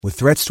With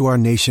threats to our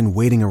nation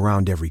waiting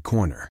around every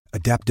corner,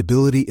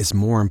 adaptability is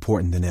more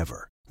important than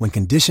ever. When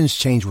conditions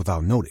change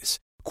without notice,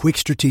 quick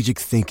strategic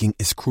thinking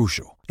is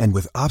crucial. And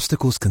with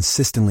obstacles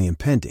consistently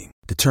impending,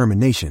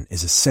 determination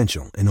is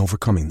essential in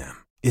overcoming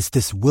them. It's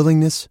this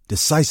willingness,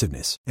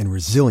 decisiveness, and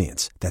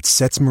resilience that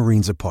sets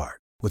Marines apart.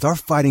 With our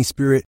fighting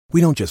spirit, we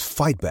don't just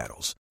fight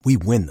battles, we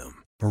win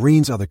them.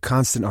 Marines are the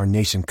constant our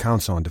nation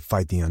counts on to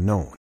fight the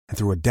unknown. And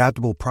through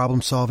adaptable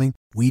problem solving,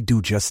 we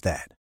do just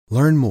that.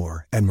 Learn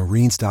more at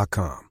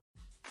marines.com.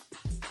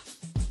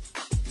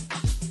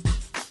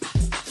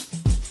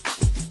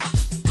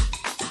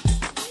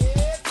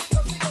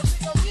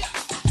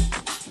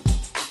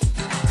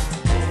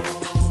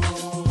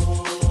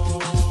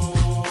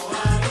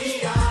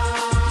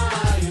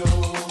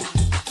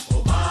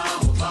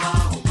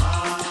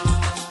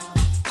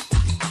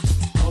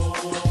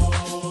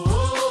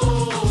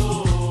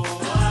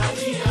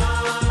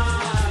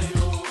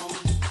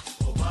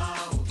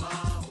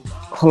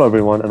 Hello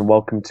everyone and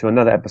welcome to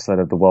another episode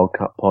of the World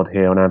Cup pod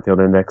here on Anfield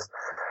Index.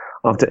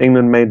 After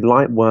England made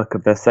light work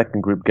of their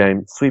second group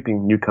game,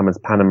 sweeping newcomers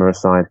Panama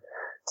aside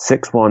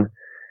 6-1,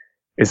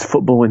 is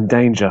football in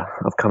danger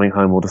of coming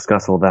home? We'll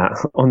discuss all that.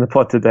 On the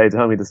pod today to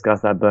help me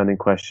discuss that burning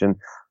question,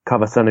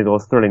 cover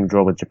Senegal's thrilling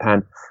draw with Japan,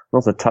 and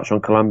also touch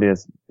on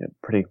Colombia's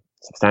pretty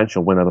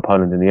substantial win over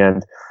Poland in the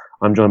end.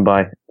 I'm joined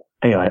by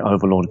AI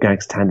overlord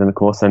Gags Tandon, of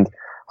course, and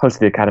host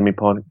of the Academy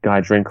pod,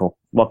 Guy Drinkle.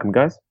 Welcome,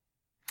 guys.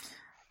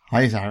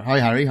 Hi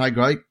Harry. Hi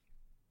Greg.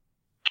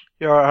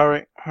 You alright,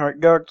 Harry? Alright,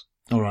 Gags?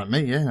 Alright,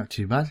 mate. Yeah, not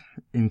too bad.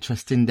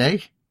 Interesting day.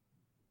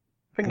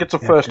 I think it's the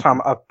first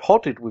time I've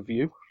podded with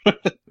you.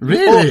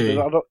 Really?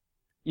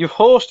 You've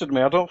hosted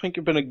me. I don't think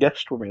you've been a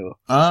guest with me though.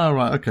 Oh,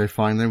 right. Okay,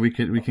 fine. Then we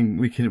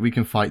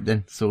can fight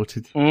then.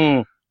 Sorted.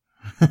 There's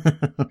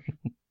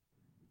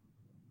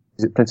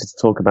plenty to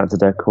talk about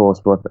today, of course,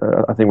 but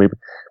I think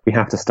we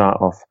have to start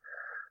off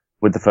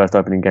with the first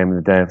opening game of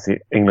the day, obviously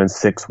England's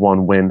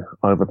 6-1 win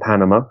over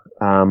Panama.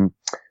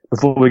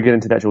 Before we get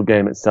into the actual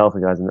game itself,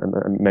 guys,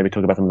 and maybe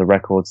talk about some of the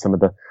records, some of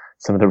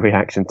the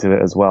reaction to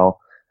it as well,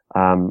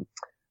 I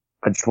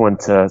just want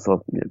to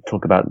sort of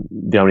talk about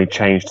the only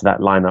change to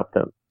that lineup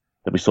that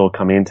we saw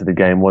coming into the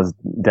game was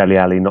Dele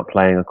Alli not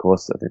playing, of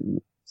course, I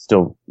think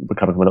still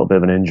recovering from a little bit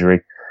of an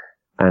injury,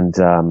 and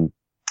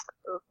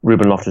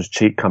Ruben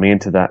Loftus-Cheek coming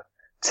into that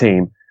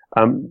team.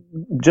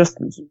 Just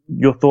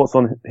your thoughts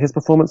on his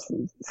performance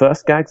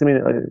first, Gags? I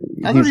mean,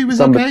 I thought he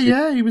was okay.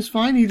 Yeah, he was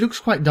fine. He looks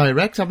quite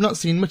direct. I've not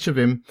seen much of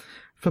him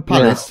for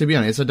Palace, to be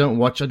honest. I don't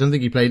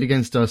think he played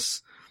against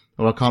us,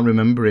 or I can't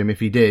remember him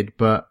if he did.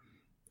 But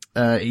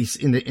he's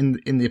in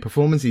the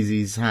performances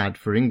he's had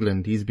for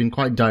England, he's been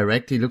quite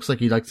direct. He looks like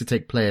he likes to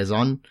take players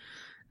on.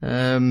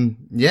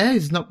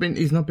 He's not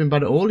been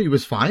bad at all. He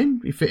was fine.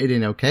 He fitted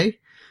in okay.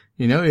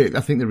 You know, I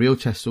think the real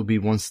test will be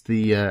once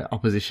the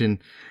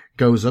opposition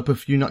goes up a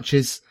few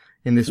notches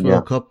in this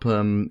World Cup.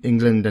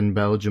 England and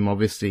Belgium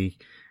obviously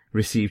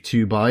received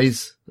 2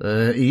 byes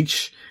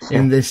each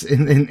in this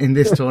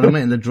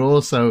tournament in the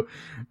draw. So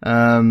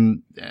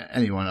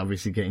anyone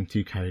obviously getting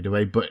too carried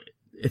away, but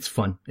it's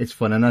fun. It's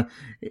fun, and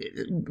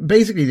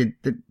basically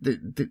it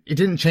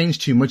didn't change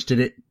too much, did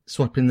it?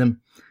 Swapping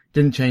them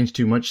didn't change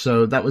too much,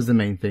 so that was the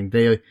main thing.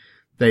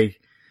 They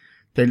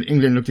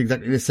England looked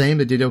exactly the same.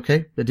 They did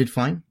okay. They did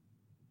fine.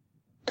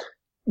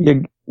 Yeah,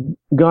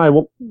 Guy,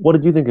 what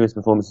did you think of his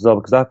performance as well?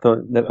 Because I thought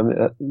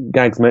that,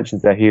 Gags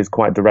mentions that he is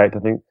quite direct. I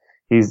think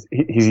he's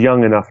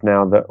young enough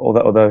now that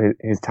although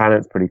his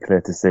talent's pretty clear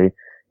to see,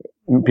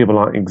 people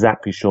aren't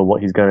exactly sure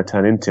what he's going to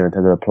turn into in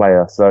terms of a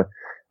player. So,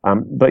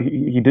 but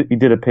he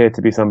did appear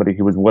to be somebody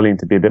who was willing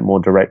to be a bit more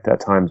direct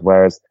at times.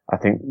 Whereas I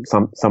think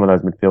some of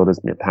those midfielders,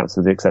 perhaps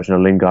with the exception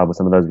of Lingard, with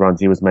some of those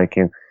runs he was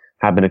making,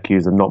 have been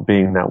accused of not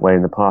being that way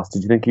in the past. Do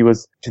you think he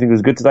was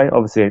good today?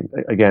 Obviously,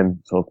 again,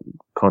 sort of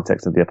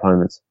context of the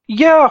opponents.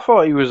 Yeah, I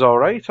thought he was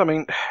alright. I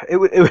mean, it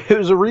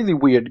was a really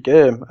weird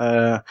game.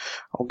 I'll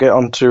get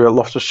on to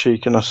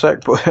Loftus-Cheek in a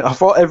sec, but I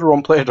thought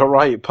everyone played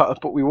alright,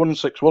 but we won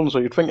 6-1, so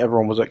you'd think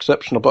everyone was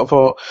exceptional. But I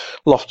thought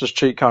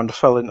Loftus-Cheek kind of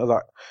fell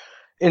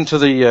into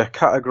the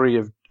category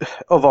of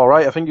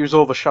alright. I think he was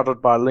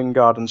overshadowed by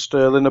Lingard and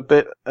Sterling a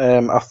bit.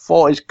 I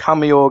thought his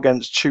cameo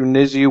against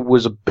Tunisia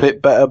was a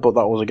bit better, but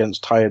that was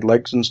against tired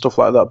legs and stuff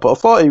like that. But I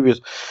thought he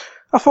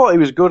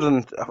was good,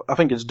 and I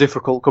think it's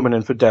difficult coming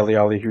in for Dele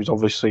Alli, who's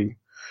obviously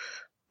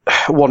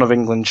one of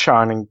England's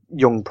shining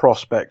young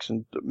prospects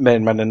and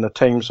main men in the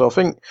team. So I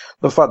think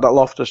the fact that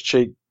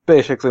Loftus-Cheek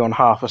basically on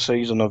half a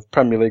season of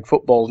Premier League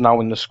football is now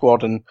in the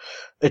squad and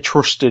a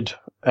trusted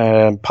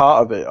part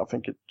of it, I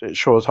think it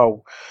shows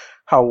how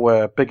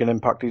big an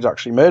impact he's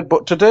actually made.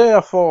 But today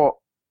I thought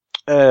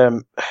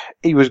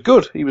he was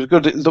good. He was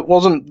good. It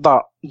wasn't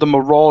the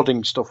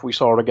marauding stuff we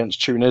saw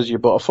against Tunisia,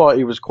 but I thought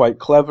he was quite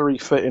clever. He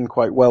fit in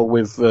quite well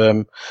with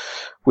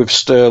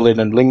Sterling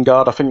and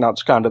Lingard. I think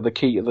that's kind of the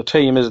key to the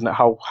team, isn't it?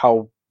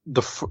 How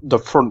the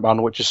front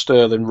man, which is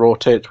Sterling,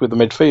 rotates with the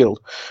midfield.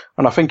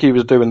 And I think he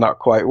was doing that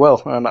quite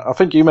well. And I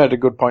think you made a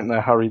good point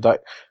there, Harry,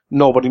 that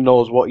nobody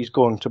knows what he's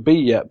going to be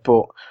yet,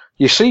 but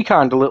you see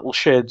kind of little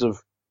shades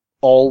of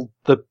all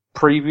the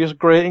previous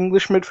great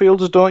English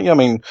midfielders, don't you? I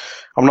mean,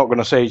 I'm not going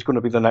to say he's going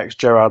to be the next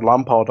Gerrard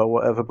Lampard or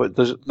whatever, but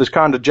there's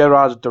kind of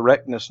Gerrard's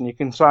directness, and you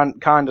can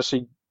kind of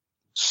see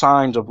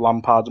signs of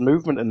Lampard's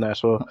movement in there.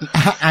 So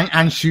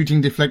and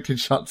shooting deflected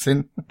shots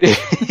in.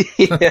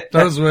 Yeah.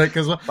 Those work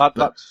as well.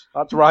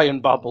 That's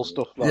Ryan Babel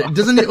stuff. Yeah,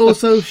 doesn't it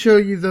also show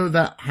you though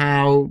that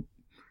how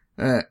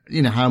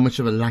how much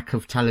of a lack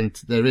of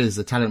talent there is,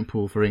 a talent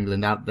pool for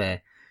England out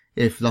there?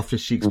 If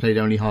Loftus-Cheek's played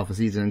only half a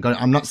season and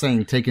I'm not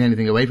saying taking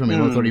anything away from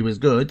him. I thought he was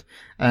good,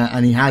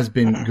 and he has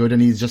been good,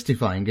 and he's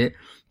justifying it.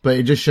 But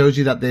it just shows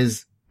you that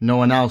there's no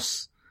one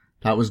else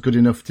that was good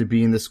enough to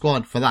be in the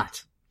squad for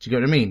that. Do you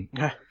get what I mean?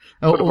 Yeah.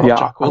 Or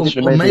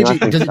maybe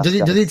does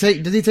he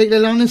take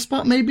Lallana's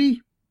spot?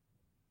 Maybe.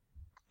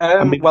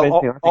 Ox and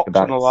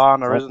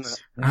Lallana, isn't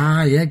it?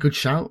 Ah, yeah, good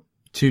shout.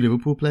 2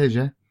 Liverpool players,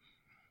 yeah.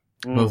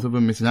 Both of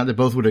them missing out. They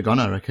both would have gone,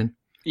 I reckon.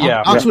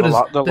 Yeah,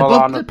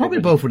 they probably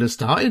both would have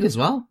started as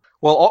well.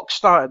 Well, Ox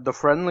started the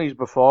friendlies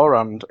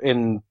beforehand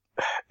in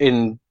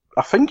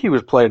I think he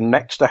was playing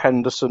next to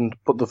Henderson,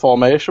 but the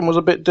formation was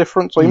a bit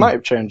different, so he might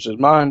have changed his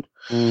mind.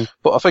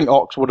 But I think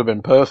Ox would have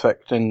been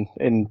perfect in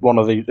one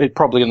of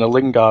probably in the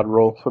Lingard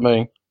role for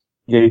me.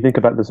 Yeah, you think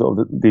about the sort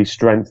of the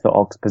strength that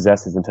Ox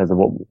possesses in terms of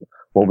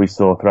what we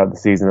saw throughout the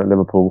season at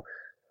Liverpool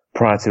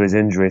prior to his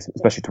injuries,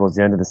 especially towards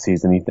the end of the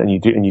season. And you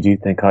do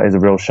think it's a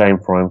real shame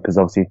for him, because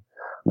obviously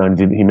not only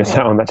did he miss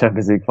out on that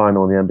Champions League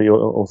final in the end, but you're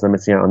also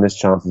missing out on this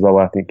chance as well.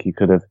 I think he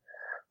could have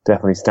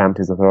definitely stamped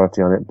his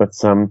authority on it. But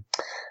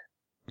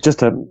just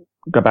to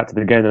go back to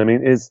the game, I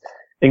mean, is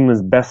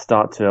England's best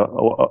start to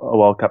a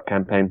World Cup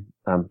campaign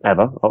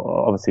ever.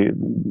 Obviously,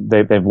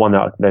 they've won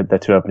their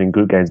 2 opening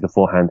group games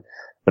beforehand,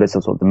 but it's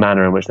also the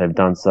manner in which they've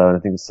done so. And I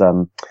think it's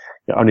only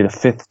the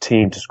 5th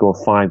team to score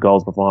 5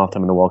 goals before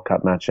halftime in a World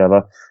Cup match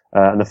ever,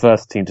 and the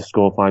first team to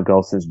score 5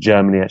 goals since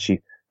Germany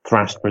actually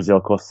thrashed Brazil,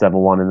 of course,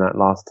 7-1 in that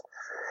last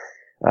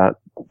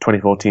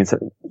 2014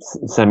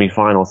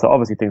 semi-final. So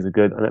obviously things are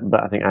good,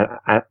 but I think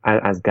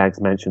as Gags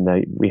mentioned,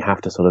 we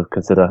have to sort of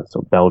consider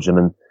sort of Belgium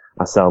and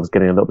ourselves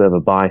getting a little bit of a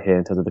bye here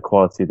in terms of the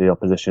quality of the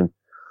opposition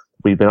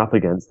we've been up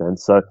against then.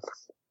 So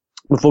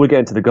before we get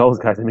into the goals,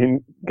 guys, I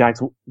mean,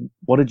 Gags,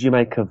 what did you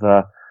make of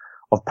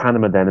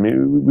Panama then? I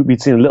mean,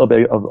 we'd seen a little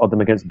bit of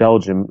them against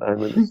Belgium, and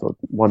we were sort of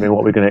wondering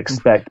what we we're going to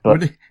expect,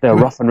 but they were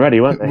rough and ready,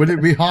 weren't they? Would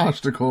it be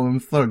harsh to call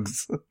them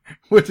thugs?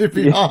 Would it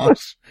be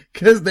harsh?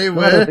 Because they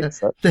were,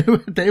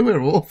 they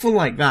were awful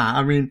like that.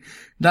 I mean,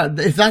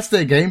 if that's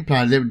their game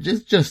plan, they were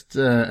just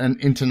an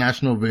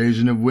international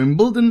version of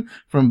Wimbledon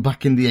from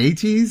back in the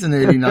 80s and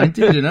early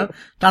 90s,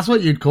 That's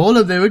what you'd call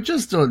them.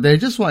 They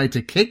just wanted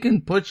to kick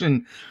and push,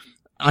 and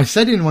I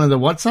said in one of the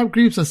WhatsApp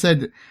groups, I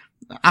said,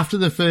 after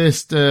the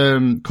first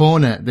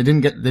corner,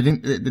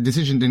 the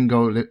decision didn't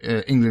go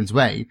England's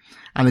way,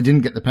 and they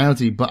didn't get the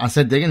penalty. But I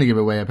said they're going to give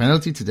away a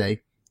penalty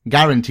today,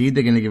 guaranteed.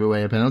 They're going to give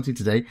away a penalty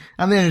today,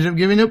 and they ended up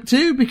giving up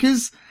 2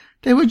 because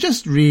they were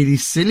just really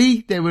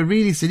silly. They were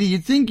really silly.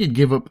 You'd think you'd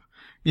give up,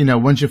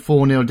 once you're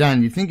 4-0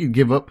 down, you'd think you'd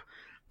give up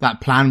that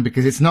plan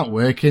because it's not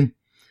working.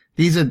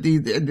 This is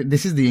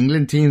the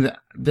England team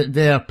that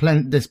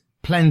there's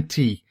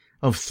plenty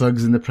of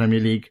thugs in the Premier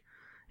League.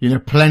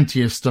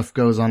 Plenty of stuff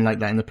goes on like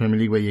that in the Premier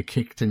League where you're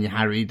kicked and you're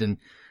harried, and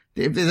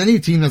if there's any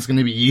team that's going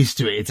to be used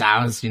to it, it's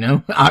ours,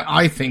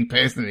 I think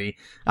personally.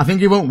 I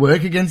think it won't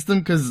work against them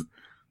because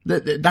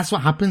that's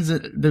what happens.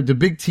 The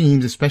big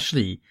teams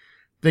especially,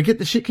 they get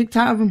the shit kicked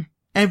out of them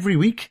every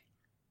week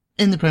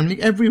in the Premier League,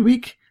 every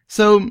week.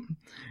 So,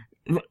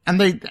 and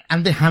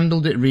they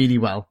handled it really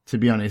well, to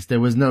be honest. There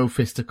was no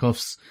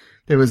fisticuffs.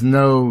 There was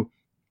no,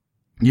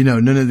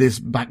 none of this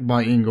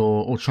backbiting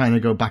or trying to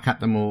go back at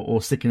them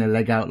or sticking a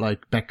leg out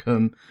like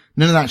Beckham.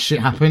 None of that shit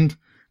happened.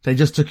 They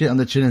just took it on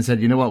the chin and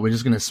said, you know what, we're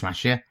just going to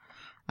smash you.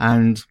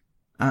 And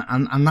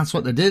that's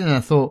what they did. And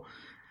I thought,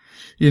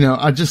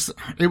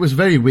 it was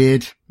very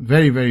weird,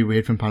 very, very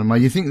weird from Panama.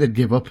 You think they'd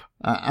give up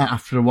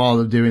after a while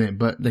of doing it,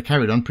 but they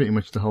carried on pretty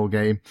much the whole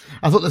game.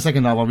 I thought the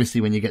second half,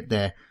 obviously, when you get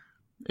there,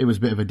 it was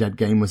a bit of a dead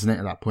game, wasn't it,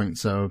 at that point?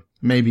 So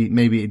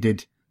maybe it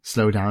did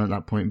slow down at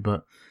that point,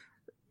 but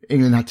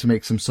England had to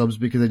make some subs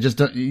because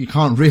you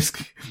can't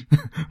risk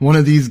one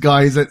of these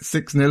guys at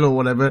 6-0 or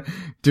whatever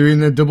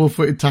doing a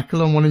double-footed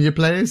tackle on one of your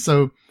players.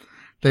 So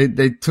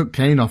they took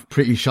Kane off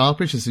pretty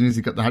sharpish as soon as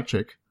he got the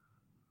hat-trick.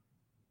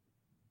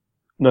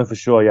 No, for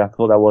sure. Yeah, I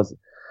thought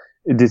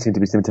it did seem to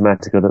be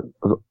symptomatic of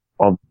the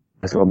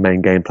sort of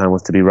main game plan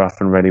was to be rough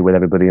and ready with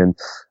everybody. And,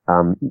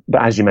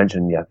 but as you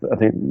mentioned, yeah, I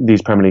think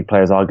these Premier League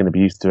players are going to be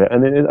used to it.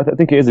 And I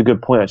think it is a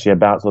good point actually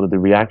about sort of the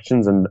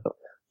reactions and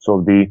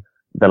sort of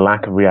the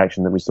lack of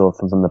reaction that we saw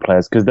from some of the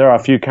players, because there are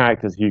a few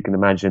characters who you can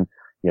imagine,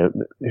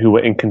 who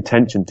were in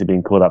contention to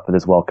being called up for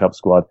this World Cup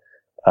squad.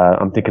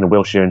 I'm thinking of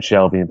Wilshere and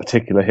Shelby in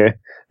particular here,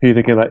 who you're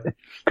thinking like,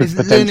 because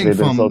potentially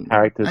those sort of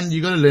characters. And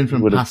you got to learn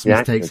from past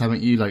mistakes,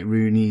 haven't you? Like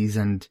Rooney's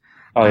and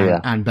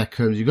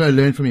Beckham's. You got to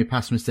learn from your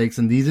past mistakes,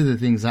 and these are the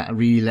things that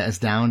really let us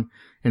down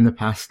in the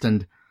past.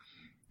 And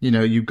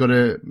you've got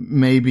to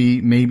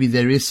maybe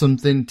there is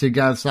something to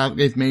Gareth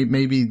Southgate.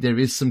 Maybe there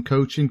is some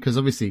coaching, because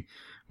obviously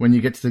when you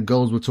get to the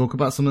goals, we'll talk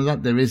about some of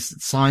that. There is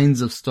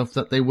signs of stuff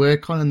that they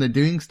work on and they're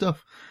doing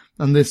stuff,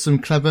 and there's some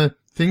clever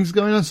things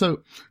going on.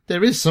 So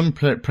there is some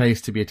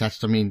praise to be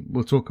attached. I mean,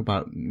 we'll talk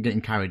about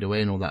getting carried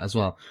away and all that as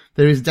well.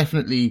 There is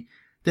definitely,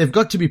 they've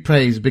got to be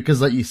praised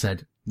because, like you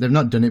said, they've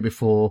not done it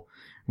before.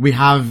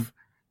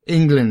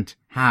 England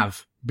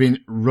have been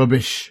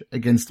rubbish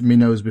against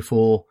minnows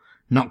before,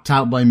 knocked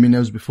out by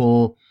minnows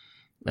before.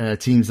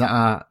 Teams that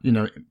are,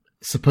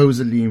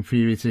 supposedly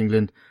inferior to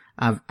England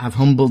have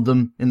humbled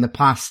them in the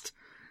past.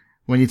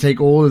 When you take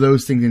all of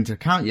those things into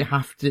account, you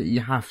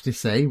have to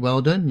say,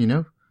 well done,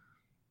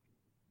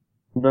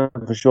 No,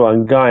 for sure.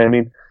 And Guy, I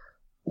mean,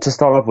 to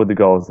start off with the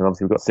goals, and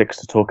obviously we've got 6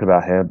 to talk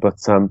about here, but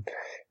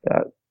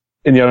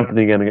in the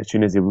opening game against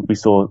Tunisia, we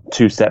saw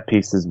 2 set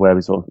pieces where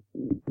we sort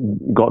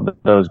of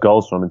got those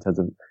goals from, in terms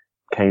of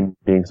Kane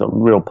being sort of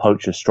real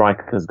poacher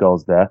strikers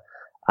goals there.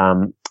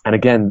 And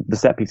again, the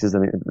set pieces, I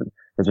mean,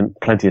 there's been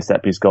plenty of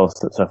set piece goals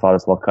so far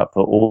this World Cup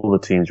for all the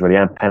teams really,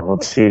 and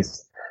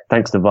penalties,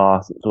 thanks to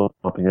VAR sort of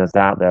helping us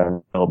out there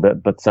a little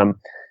bit. But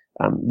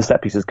the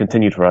set pieces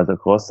continued for us, of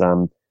course.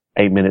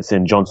 8 minutes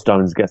in, John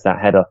Stones gets that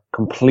header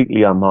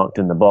completely unmarked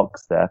in the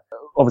box there.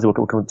 Obviously,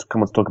 we'll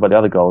come on to talk about the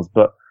other goals,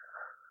 but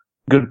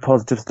good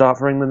positive start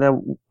for England there.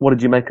 What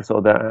did you make of sort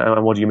of that,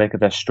 and what do you make of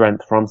their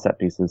strength from set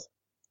pieces?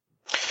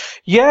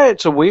 Yeah,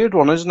 it's a weird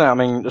one, isn't it? I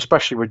mean,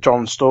 especially with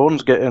John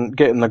Stones getting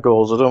the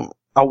goals.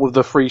 Out with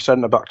the 3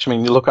 centre backs. I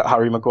mean, you look at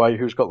Harry Maguire,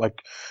 who's got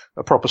like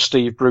a proper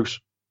Steve Bruce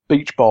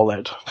beach ball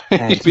head.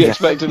 You'd be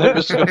expecting him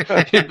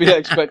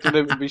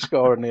to be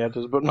scoring the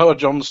headers, but no,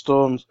 John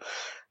Stones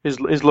is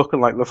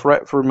looking like the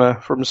threat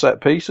from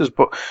set pieces.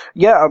 But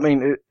yeah, I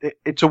mean,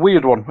 it's a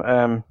weird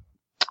one.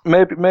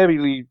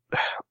 Maybe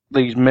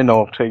these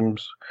minnow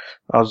teams,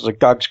 as the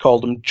Gags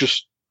called them,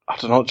 just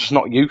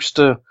not used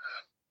to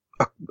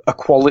a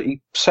quality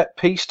set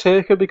piece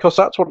taker, because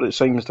that's what it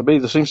seems to be.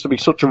 There seems to be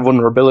such a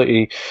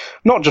vulnerability,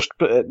 not just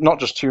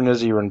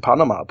Tunisia and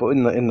Panama, but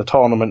in the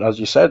tournament, as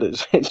you said,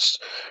 it's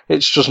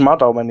just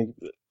mad how many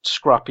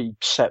scrappy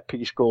set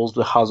piece goals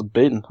there has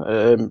been.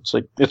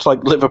 It's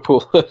like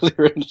Liverpool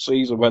earlier in the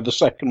season where the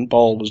second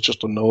ball was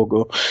just a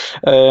no-go.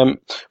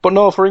 But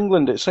no, for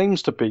England, it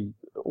seems to be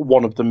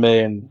one of the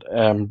main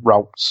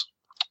routes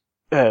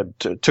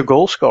to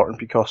goal scoring,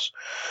 because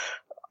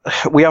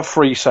we have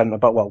 3 centre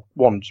back. Well,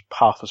 one's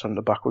half a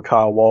centre back with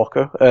Kyle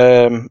Walker,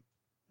 and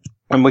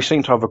we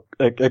seem to have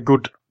a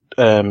good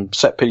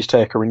set piece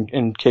taker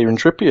in Kieran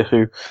Trippier,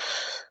 who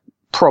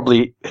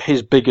probably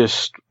his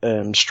biggest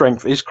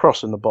strength is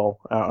crossing the ball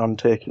and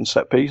taking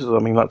set pieces. I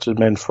mean, that's his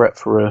main threat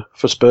for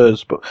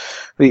Spurs. But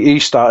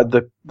he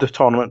started the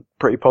tournament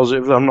pretty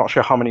positive. I'm not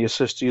sure how many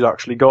assists he's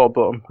actually got,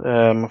 but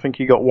I think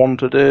he got 1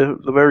 today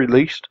at the very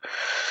least.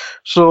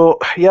 So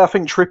yeah, I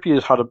think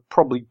Trippier's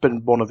probably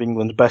been one of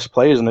England's best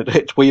players, and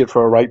it's weird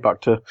for a right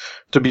back to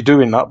be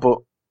doing that. But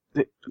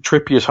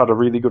Trippier's had a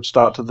really good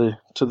start to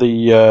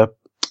the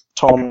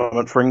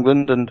tournament for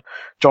England, and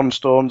John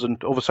Stones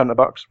and other centre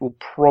backs will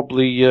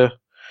probably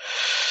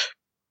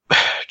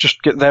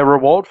just get their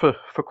reward for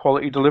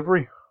quality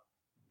delivery.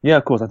 Yeah,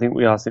 of course. I think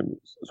we are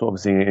sort of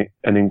seeing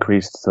an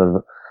increased sort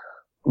of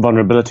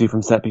vulnerability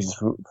from set pieces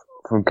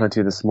from plenty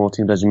of the small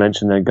teams, as you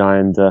mentioned there, Guy,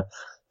 and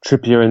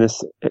Trippier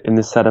in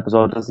this setup as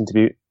well does seem to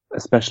be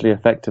especially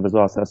effective as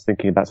well. So I was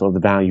thinking about sort of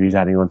the value he's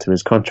adding onto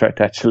his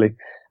contract actually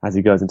as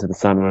he goes into the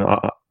summer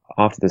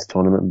after this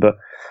tournament. But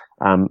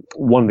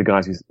one of the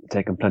guys who's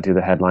taken plenty of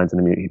the headlines,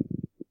 and I mean,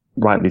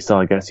 rightly so,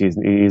 I guess he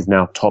is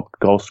now top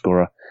goal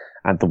scorer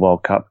at the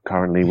World Cup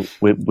currently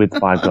with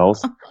 5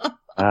 goals.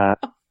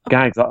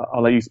 Gags,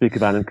 I'll let you speak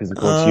about him because, of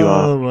course, you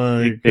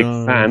are a big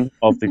fan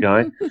of the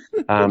guy.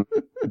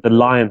 The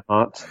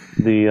Lionheart,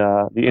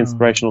 the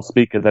inspirational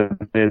speaker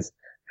that is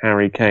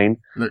Harry Kane.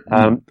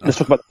 Let's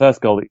talk about the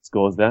first goal that he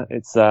scores there.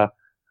 It's a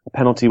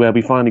penalty where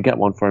we finally get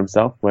one for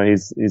himself, where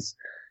he's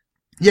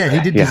yeah,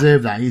 he did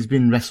deserve that. He's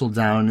been wrestled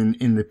down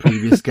in the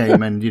previous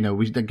game, and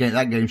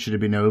that game should have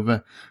been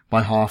over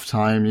by half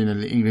time.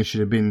 England should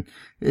have been.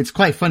 It's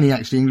quite funny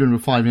actually. England were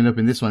 5-0 up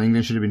in this one.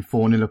 England should have been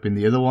 4-0 up in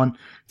the other one.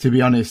 To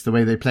be honest, the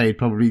way they played,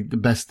 probably the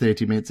best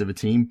 30 minutes of a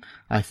team,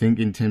 I think,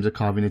 in terms of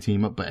carving a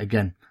team up. But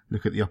again,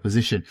 look at the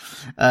opposition.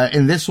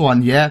 In this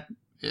one,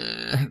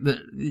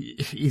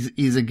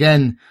 he's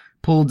again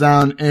pulled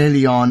down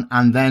early on,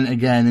 and then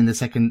again in the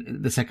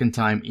second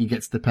time he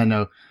gets the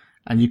penalty.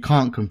 And you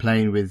can't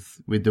complain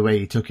with the way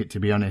he took it, to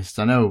be honest.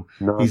 I know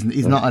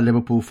he's not a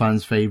Liverpool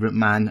fan's favourite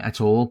man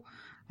at all.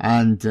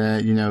 And,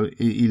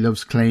 he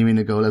loves claiming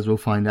a goal, as we'll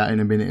find out in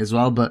a minute as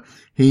well. But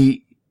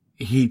he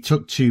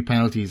took 2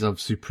 penalties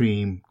of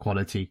supreme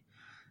quality.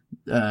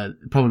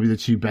 Probably the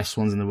 2 best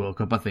ones in the World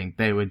Cup, I think.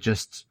 They were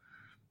just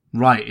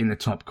right in the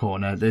top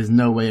corner. There's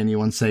no way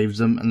anyone saves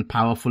them, and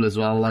powerful as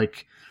well,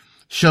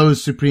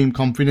 shows supreme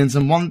confidence.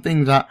 And one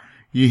thing that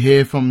you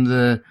hear from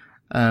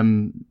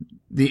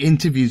the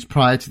interviews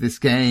prior to this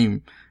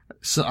game,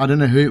 so I don't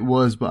know who it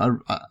was, but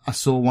I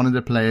saw one of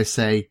the players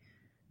say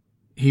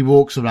he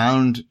walks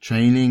around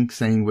training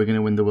saying we're going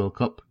to win the World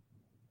Cup.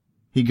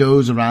 He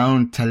goes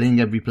around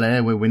telling every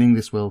player we're winning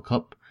this World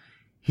Cup.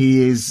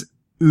 He is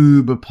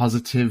uber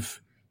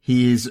positive.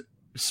 He is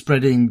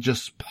spreading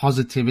just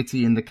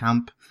positivity in the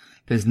camp.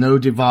 There's no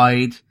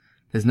divide.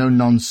 There's no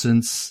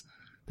nonsense.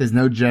 There's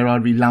no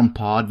Gerrard v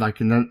Lampard like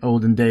in the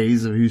olden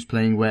days of who's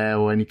playing where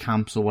or any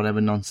camps or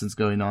whatever nonsense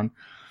going on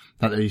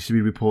that there used to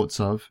be reports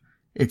of.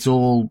 It's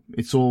all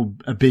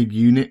a big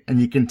unit,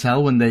 and you can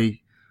tell when they're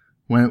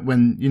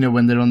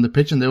on the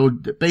pitch, and they all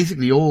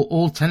basically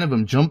all 10 of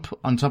them jump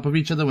on top of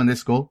each other when they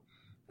score.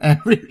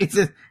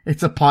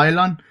 It's a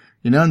pylon,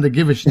 and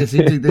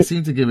they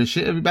seem to give a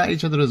shit about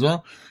each other as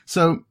well.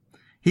 So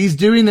he's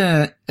doing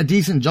a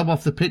decent job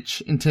off the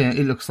pitch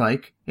it looks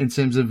like, in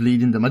terms of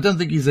leading them. I don't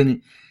think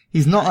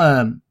he's not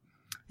a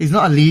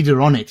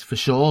leader on it for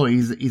sure.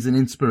 He's an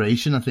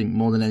inspiration, I think,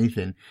 more than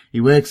anything. He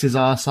works his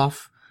arse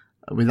off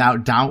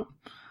without doubt.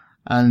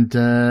 And,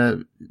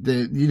 you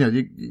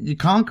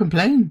can't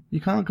complain.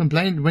 You can't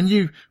complain. When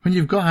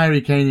you've got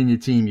Harry Kane in your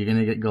team, you're going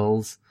to get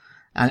goals.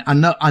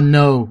 And I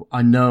know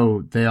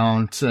they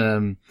aren't,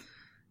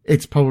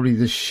 it's probably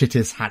the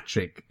shittest hat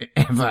trick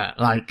ever.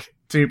 Like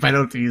 2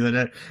 penalties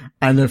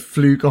and a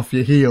fluke off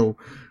your heel.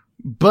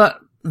 But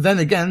then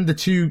again, the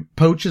 2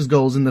 poachers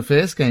goals in the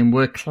first game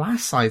were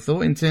class, I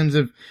thought, in terms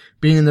of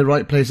being in the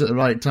right place at the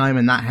right time,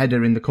 and that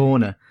header in the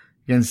corner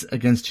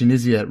against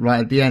Tunisia right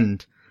at the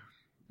end.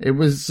 It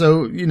was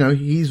so,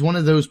 he's one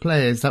of those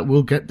players that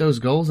will get those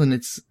goals, and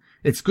it's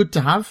good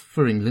to have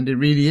for England. It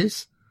really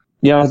is.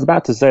 Yeah, I was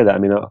about to say that. I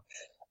mean,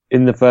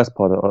 in the first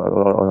pod, I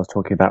was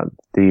talking about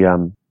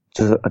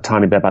just a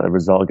tiny bit about the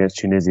result against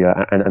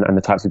Tunisia and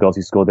the types of goals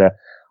he scored there.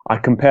 I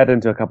compared him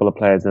to a couple of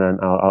players, and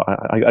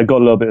I got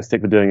a little bit of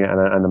stick for doing it,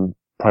 and I'm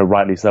probably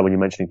rightly so when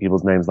you're mentioning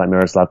people's names like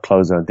Miroslav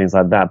Klose and things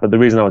like that. But the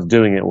reason I was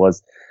doing it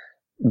was,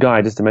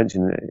 Guy, just to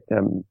mention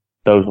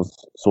those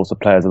sorts of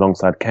players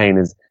alongside Kane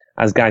is,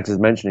 as Gags is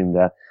mentioning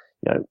there,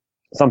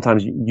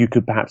 sometimes you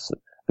could perhaps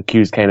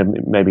accuse Kane of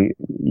maybe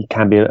he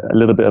can be a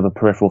little bit of a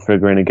peripheral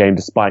figure in a game,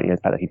 despite the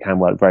fact that he can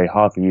work very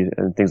hard for you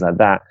and things like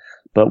that.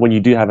 But when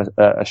you do have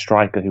a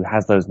striker who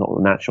has those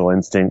natural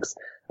instincts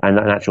and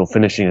that natural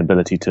finishing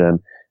ability to him,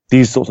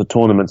 these sorts of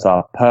tournaments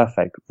are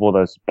perfect for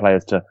those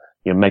players to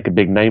make a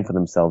big name for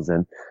themselves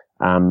in.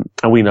 And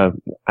we know,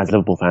 as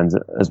Liverpool fans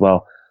as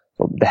well,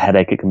 the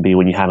headache it can be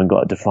when you haven't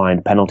got a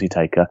defined penalty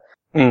taker.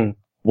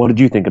 What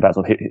did you think about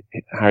sort of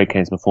Harry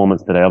Kane's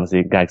performance today?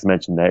 Obviously, Gags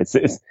mentioned there, it's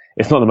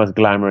not the most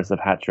glamorous of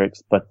hat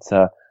tricks, but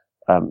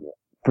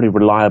pretty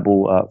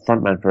reliable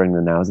frontman for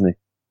England now, isn't he?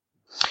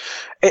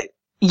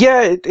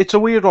 It's a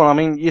weird one. I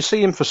mean, you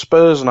see him for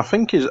Spurs, and I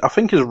think his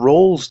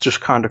role's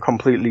just kind of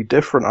completely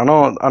different. I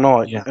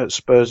know. Yeah. At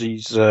Spurs,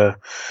 he's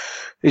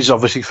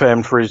obviously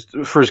famed for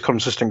his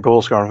consistent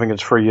goal scoring. I think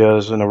it's 3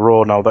 years in a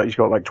row now that he's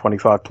got like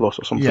 25 plus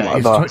or something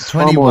like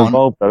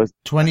that.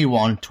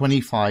 21,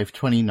 25,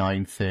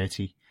 29,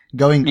 30.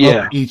 Going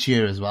up each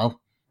year as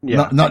well.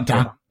 Yeah. Not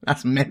down. Yeah.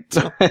 That's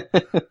mental.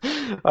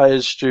 That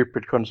is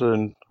stupid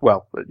considering,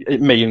 well,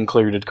 me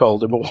included,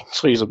 called him a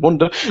one-season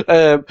wonder.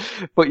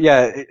 But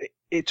yeah,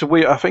 it's a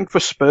weird, I think for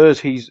Spurs,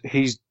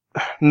 he's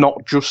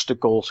not just a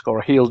goal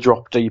scorer. He'll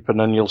drop deep and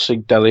then you'll see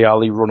Dele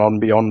Alli run on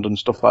beyond and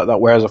stuff like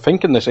that. Whereas I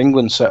think in this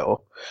England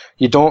setup,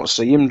 you don't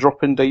see him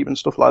dropping deep and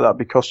stuff like that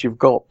because you've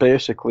got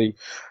basically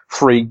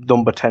 3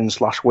 number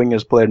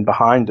 10/wingers playing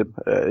behind him.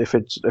 If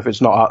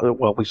it's not,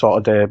 well, we sort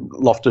of did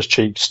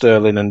Loftus-Cheek,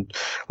 Sterling and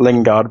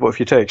Lingard, but if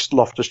you take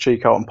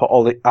Loftus-Cheek out and put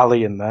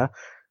Ali in there,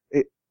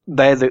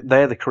 they're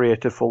the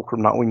creative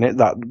fulcrum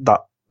that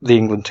the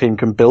England team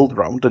can build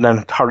around, and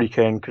then Harry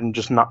Kane can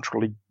just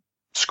naturally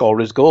score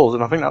his goals.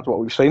 And I think that's what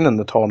we've seen in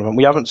the tournament.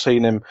 We haven't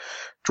seen him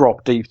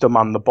drop deep to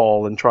man the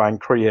ball and try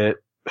and create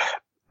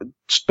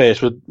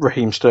space with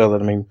Raheem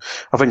Sterling. I mean,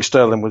 I think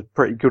Sterling was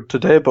pretty good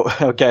today,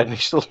 but again,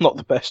 he's still not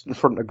the best in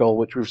front of goal,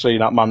 which we've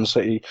seen at Man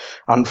City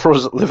and for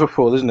us at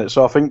Liverpool, isn't it?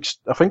 So I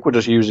think we're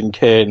just using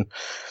Kane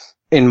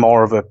in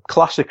more of a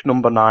classic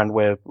number 9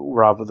 way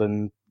rather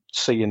than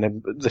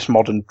seeing this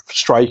modern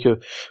striker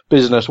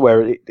business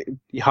where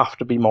you have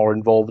to be more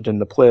involved in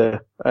the play.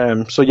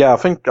 So yeah, I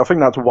think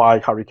that's why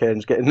Harry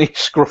Kane's getting these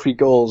scruffy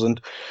goals,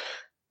 and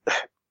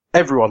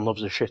everyone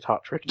loves a shit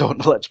hat trick,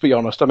 let's be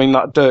honest. I mean,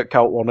 that Dirk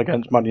Kuyt one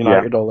against Man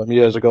United all them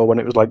years ago when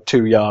it was like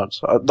 2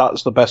 yards,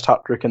 that's the best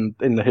hat trick in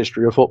the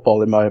history of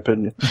football, in my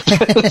opinion.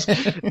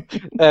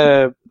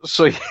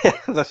 So yeah,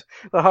 the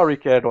Harry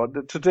Kane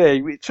one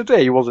today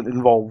he wasn't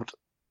involved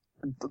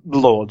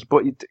loads,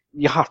 but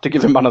you have to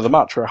give him man of the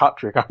match for a hat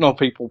trick. I know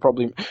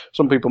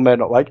some people may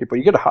not like it, but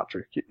you get a hat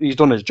trick. He's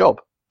done his job.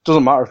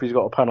 Doesn't matter if he's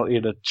got a penalty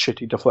and a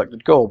shitty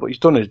deflected goal, but he's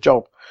done his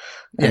job.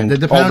 Yeah, and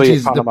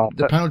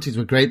the penalties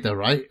were great though,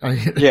 right?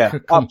 Yeah,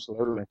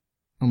 absolutely.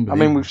 I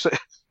mean,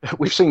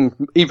 we've seen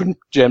even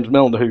James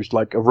Milner, who's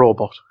like a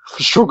robot,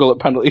 struggle at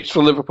penalties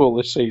for Liverpool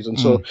this season.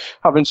 So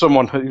having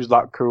someone who's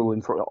that cool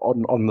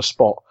on the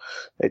spot,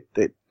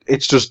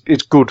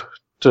 it's good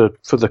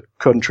for the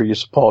country you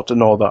support to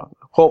know that.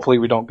 Hopefully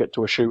we don't get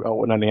to a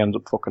shootout and then he ends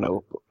up fucking it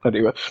up. But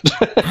anyway.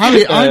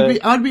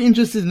 Harry, I'd be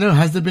interested to know,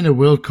 has there been a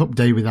World Cup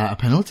day without a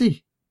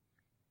penalty?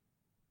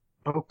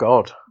 Oh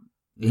God.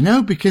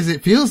 Because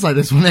it feels like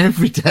there's one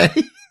every day.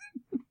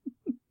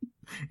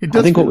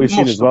 I think what we've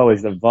seen as well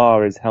is the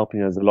VAR is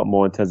helping us a lot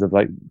more in terms of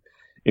like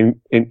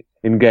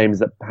in games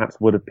that perhaps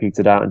would have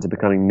petered out into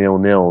becoming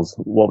 0-0s.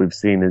 What we've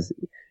seen is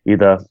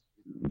either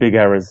big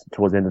errors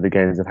towards the end of the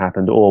games have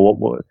happened, or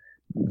what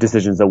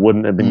decisions that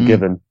wouldn't have been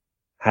given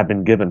have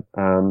been given.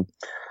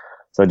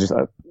 So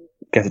I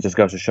guess it just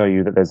goes to show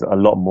you that there's a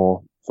lot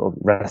more sort of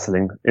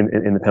wrestling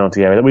in the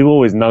penalty area that we've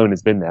always known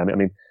has been there. I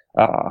mean,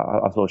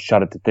 I sort of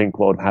shuddered to think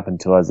what would happen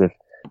to us if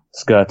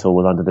Skirtle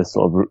was under this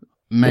sort of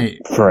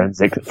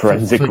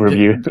forensic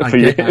review for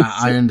years.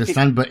 I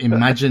understand, but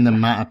imagine the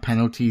amount of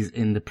penalties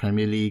in the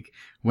Premier League.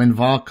 When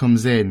VAR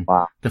comes in,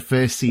 the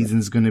first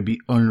season's going to be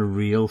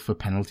unreal for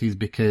penalties,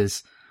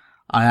 because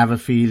I have a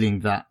feeling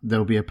that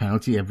there'll be a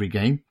penalty every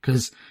game,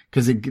 because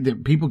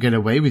people get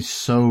away with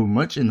so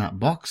much in that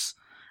box.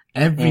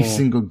 Every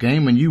single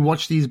game, when you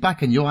watch these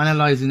back and you're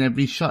analysing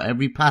every shot,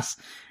 every pass,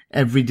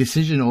 every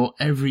decision, or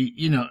every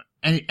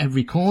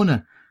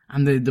corner,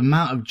 and the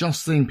amount of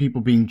jostling,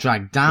 people being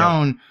dragged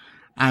down,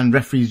 and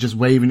referees just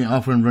waving it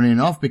off and running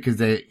off because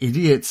they're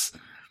idiots.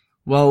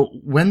 Well,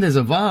 when there's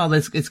a VAR,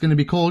 it's going to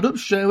be called up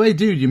straight away.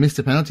 Dude, you missed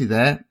a penalty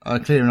there, a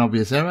clear and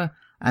obvious error,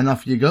 and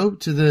off you go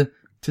to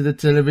the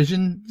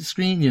television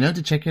screen,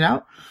 to check it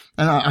out.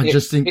 And I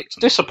just think it's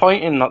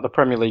disappointing that the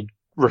Premier League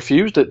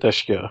refused it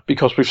this year,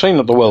 because we've seen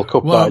that the World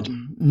Cup died.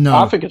 No,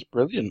 I think it's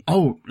brilliant.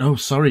 Oh,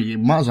 sorry, you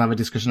might as well have a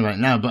discussion about it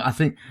now, but I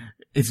think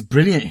it's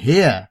brilliant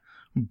here.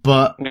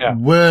 But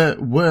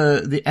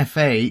were the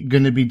FA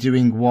going to be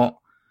doing what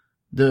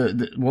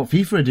what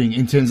FIFA are doing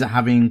in terms of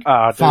having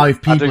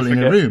 5 people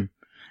in a room,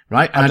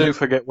 right? I do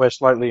forget we're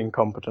slightly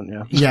incompetent,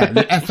 yeah. Yeah,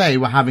 the FA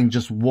were having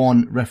just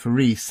one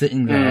referee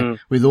sitting there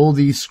with all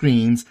these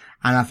screens,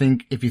 and I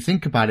think if you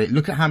think about it,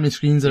 look at how many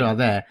screens there are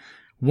there.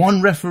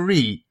 One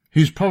referee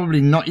who's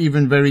probably not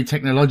even very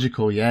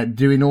technological,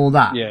 doing all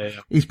that.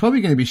 He's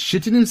probably going to be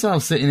shitting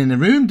himself sitting in the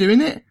room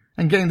doing it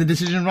and getting the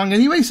decision wrong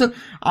anyway. So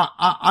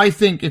I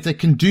think if they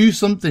can do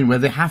something where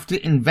they have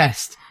to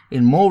invest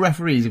in more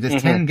referees, if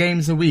there's 10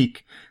 games a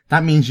week,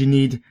 that means you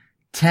need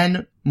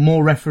 10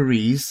 more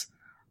referees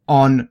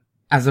on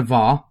as a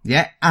VAR,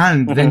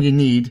 and then you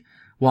need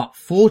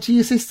 40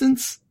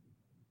 assistants?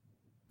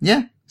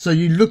 So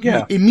you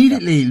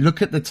immediately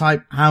look at the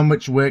type, how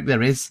much work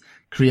there is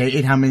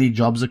created, how many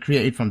jobs are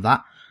created from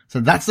that. So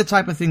that's the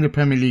type of thing the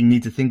Premier League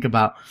need to think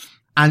about.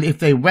 And if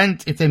they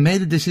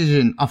made a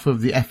decision off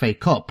of the FA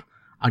Cup,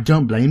 I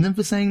don't blame them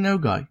for saying no,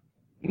 Guy.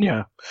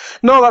 Yeah.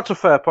 No, that's a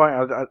fair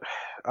point.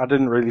 I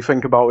didn't really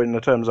think about it in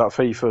the terms that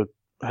FIFA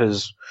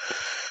has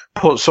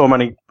put so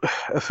many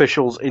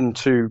officials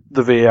into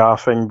the VAR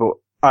thing, but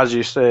as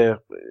you say,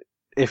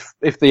 if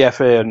the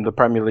FA and the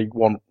Premier League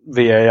want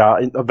VAR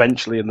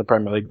eventually in the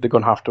Premier League, they're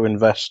going to have to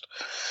invest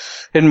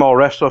in more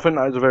refs. So I think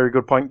that is a very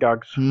good point,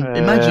 Gags.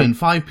 Imagine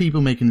 5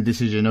 people making a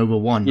decision over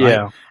one,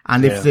 right?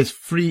 And if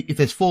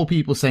there's 4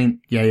 people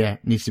saying, it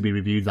needs to be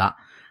reviewed, that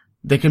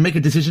they can make a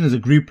decision as a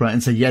group, right,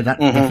 and say, that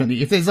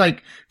definitely. If there's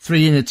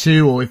 3 and a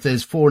 2, or if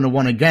there's 4 and a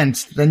 1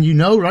 against, then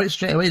right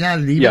straight away, now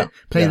leave it,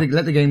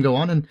 let the game go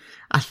on. And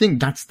I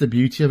think that's the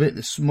beauty of it.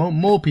 There's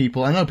more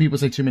people. I know people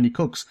say too many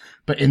cooks,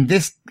 but in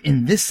this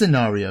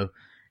scenario,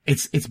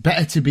 it's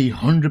better to be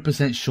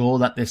 100% sure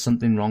that there's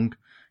something wrong,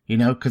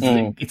 because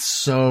it's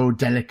so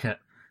delicate.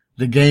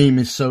 The game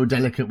is so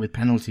delicate with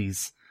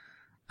penalties.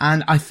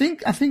 And I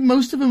think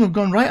most of them have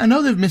gone right. I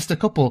know they've missed a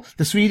couple.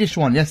 The Swedish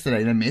one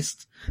yesterday, they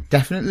missed.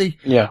 Definitely.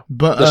 Yeah.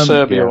 But the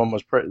Serbia one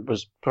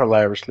was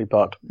hilariously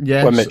bad.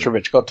 Yeah. When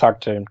Mitrovic got tag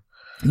teamed.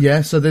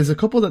 Yeah, so there's a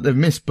couple that they've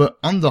missed, but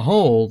on the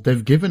whole,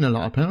 they've given a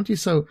lot of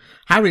penalties. So,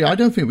 Harry, I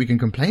don't think we can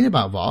complain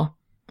about VAR,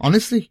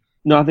 honestly.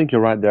 No, I think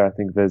you're right there. I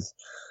think there's,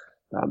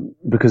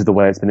 because of the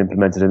way it's been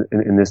implemented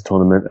in this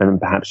tournament,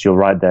 and perhaps you're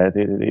right there,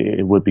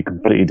 it would be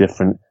completely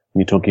different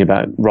when you're talking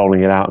about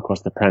rolling it out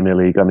across the Premier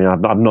League. I mean,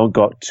 I've not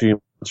got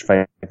too much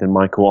faith in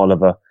Michael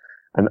Oliver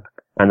and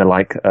the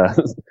like,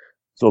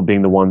 sort of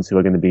being the ones who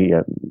are going to be,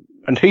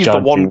 and he's the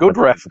one good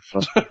ref.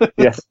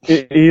 Yes,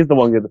 he is the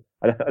one good.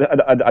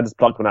 I just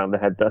plucked one out of the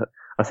head that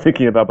I was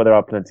thinking about, but there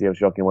are plenty of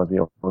shocking ones. We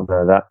all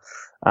know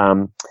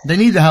that. They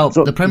need the help.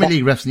 The Premier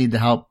League refs need the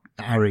help,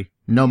 Harry.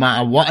 No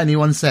matter what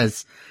anyone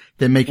says,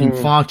 they're making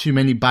far too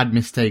many bad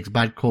mistakes,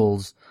 bad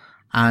calls.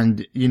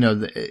 And,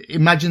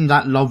 imagine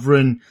that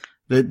Lovren,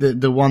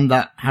 the one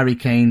that Harry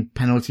Kane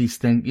penalties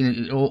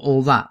thing,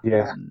 all that.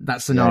 Yeah.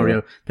 That scenario.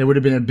 Yeah. There would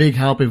have been a big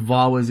help if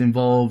VAR was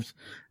involved.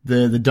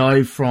 The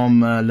dive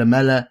from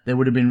Lamela, there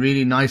would have been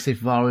really nice if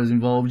VAR was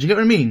involved. Do you get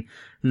what I mean?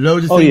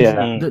 Loads of things.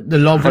 Yeah. The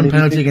Lovren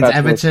penalty against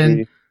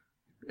Everton.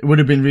 It would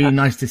have been really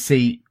nice to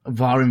see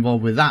VAR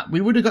involved with that.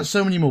 We would have got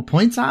so many more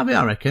points out of it,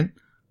 I reckon.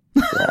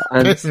 Yeah,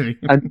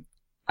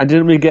 and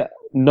didn't we get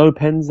no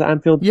pens at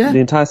Anfield the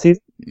entire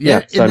season?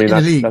 Yeah, so,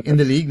 in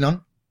the league,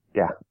 none.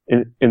 Yeah,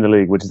 in the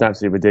league, which is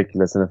absolutely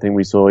ridiculous. And I think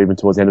we saw even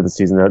towards the end of the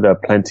season, there are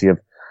plenty of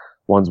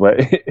ones where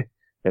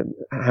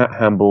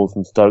handballs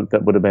from Stoke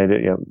that would have made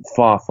it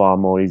far, far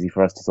more easy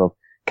for us to sort of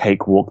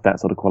cakewalk that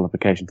sort of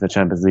qualification to the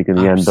Champions League in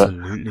the end. But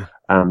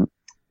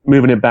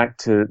moving it back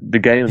to the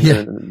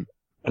game,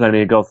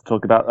 plenty of goals to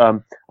talk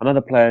about.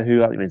 Another player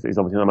who is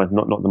obviously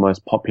not the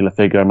most popular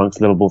figure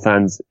amongst Liverpool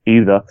fans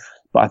either,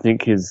 but I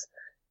think his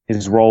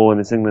role in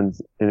this England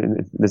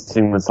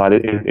side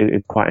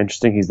is quite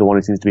interesting. He's the one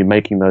who seems to be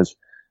making those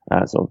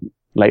sort of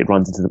late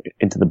runs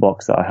into the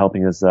box that are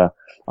helping us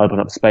open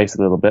up space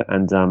a little bit,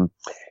 and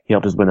he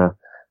helped us win a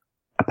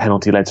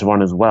penalty later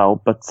on as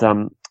well. But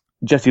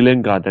Jesse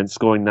Lingard then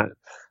scoring that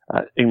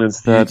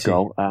England's third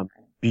goal,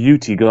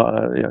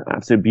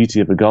 absolute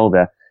beauty of a goal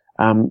there.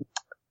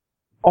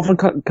 Often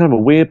kind of a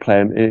weird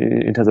player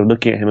in terms of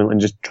looking at him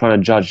and just trying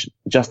to judge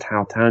just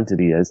how talented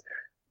he is.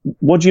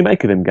 What do you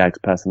make of him, Gags,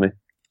 personally?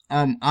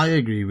 I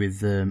agree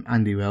with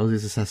Andy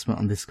Wells' assessment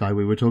on this guy.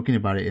 We were talking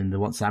about it in the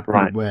WhatsApp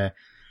group, where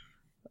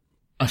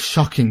a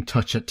shocking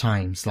touch at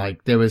times.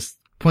 Like, there was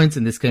points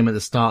in this game at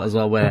the start as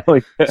well where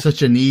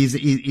such an easy,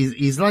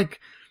 he's like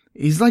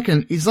he's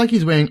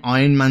wearing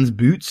Iron Man's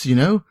boots, you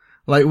know?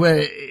 Like,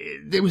 where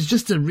it was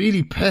just a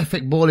really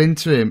perfect ball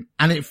into him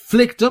and it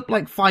flicked up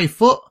like 5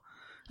 foot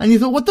and you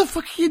thought, what the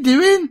fuck are you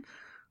doing?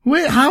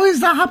 How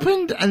has that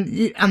happened?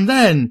 And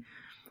then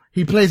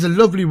he plays a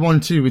lovely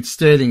 1-2 with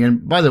Sterling.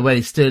 And by the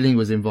way, Sterling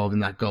was involved in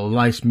that goal.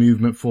 Nice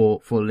movement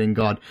for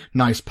Lingard.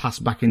 Nice pass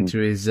back into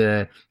his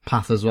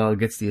path as well.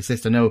 Gets the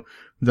assist. I know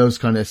those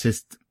kind of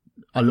assists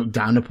are looked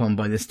down upon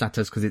by the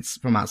status because it's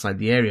from outside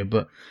the area,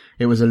 but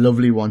it was a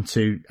lovely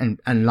 1-2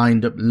 and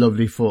lined up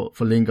lovely for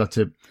Lingard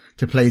to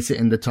place it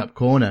in the top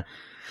corner.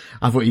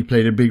 I thought he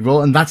played a big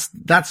role, and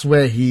that's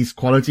where he's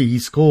quality. He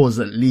scores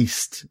at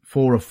least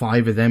 4 or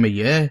 5 of them a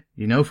year,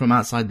 you know, from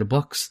outside the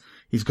box.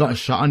 He's got a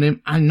shot on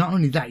him, and not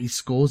only that, he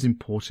scores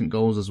important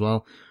goals as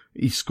well.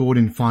 He scored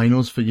in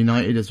finals for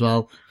United as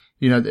well.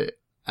 You know,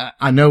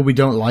 I know we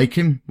don't like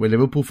him. We're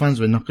Liverpool fans.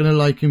 We're not going to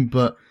like him,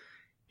 but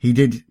he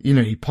did, you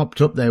know, he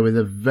popped up there with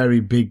a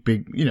very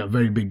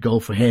big goal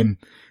for him.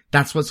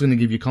 That's what's going to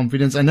give you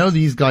confidence. I know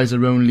these guys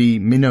are only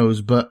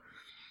minnows, but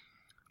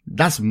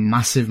that's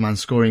massive, man,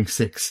 scoring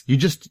 6. It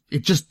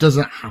just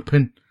doesn't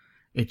happen.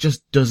 It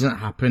just doesn't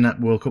happen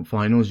at World Cup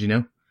finals, you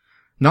know?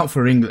 Not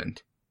for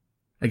England.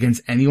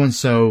 Against anyone.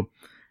 So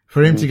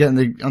for him to get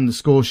on the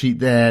score sheet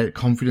there,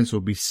 confidence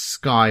will be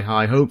sky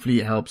high. Hopefully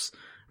it helps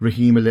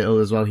Raheem a little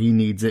as well. He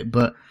needs it.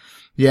 But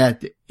yeah,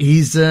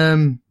 he's,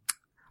 I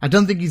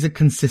don't think he's a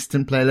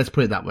consistent player. Let's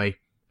put it that way.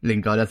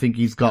 Lingard. I think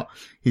he's got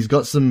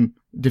some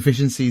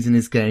deficiencies in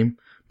his game,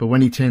 but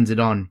when he turns it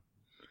on,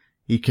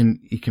 he can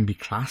be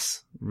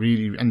class,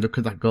 really. And look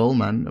at that goal,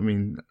 man. I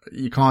mean,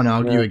 you can't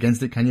argue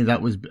against it, can you?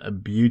 That was a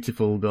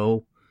beautiful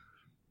goal.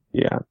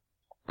 Yeah.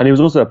 And he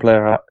was also a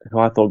player who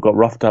I thought got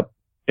roughed up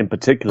in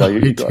particular.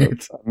 He got a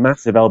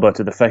massive elbow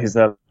to the face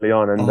early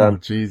on.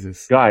 And,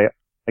 Jesus. Guy,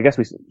 I guess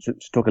we should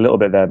talk a little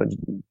bit there, but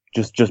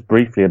just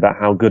briefly about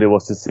how good it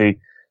was to see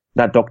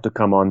that doctor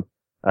come on.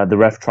 The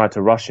ref tried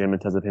to rush him in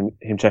terms of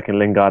him checking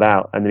Lingard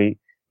out. And then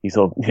he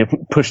sort of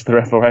pushed the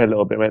ref away a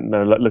little bit. Went,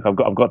 no, look,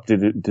 I've got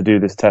to do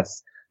this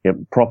test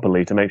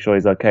properly to make sure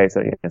he's okay.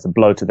 So it's a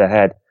blow to the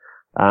head.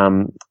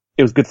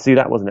 It was good to see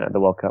that, wasn't it, at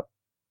the World Cup?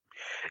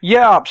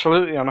 Yeah,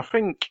 absolutely. And I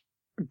think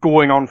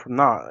going on from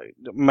that,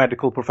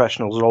 medical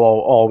professionals will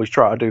always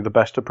try to do the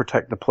best to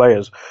protect the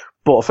players.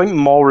 But I think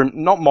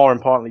not more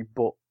importantly,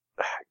 but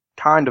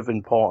kind of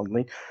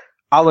importantly,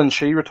 Alan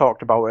Shearer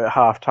talked about it at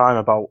half time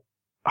about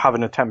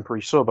having a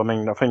temporary sub. I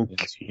mean, I think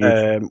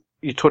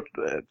you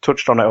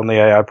touched on it on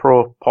the AI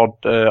Pro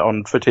pod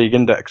on Fatigue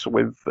Index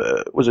with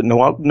was it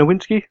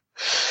Nowinski?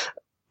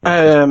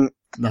 I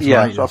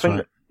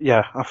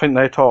think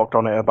they talked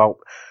on it about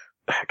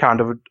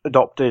kind of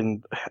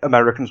adopting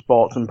American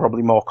sports, and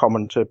probably more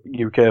common to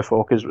UK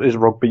folk is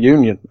rugby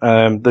union.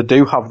 They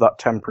do have that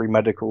temporary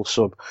medical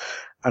sub,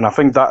 and I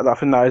think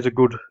that is a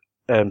good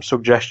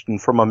suggestion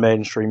from a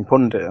mainstream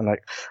pundit. And I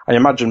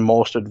imagine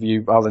most would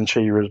view Alan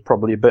Shearer as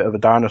probably a bit of a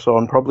dinosaur,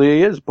 and probably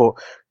he is. But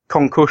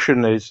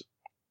concussion is,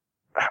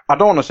 I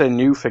don't want to say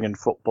new thing in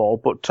football,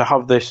 but to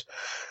have this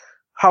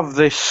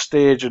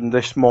stage and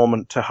this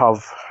moment to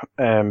have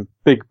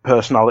big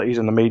personalities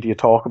in the media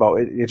talk about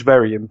it, it's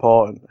very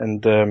important.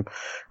 And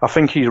I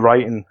think he's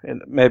right in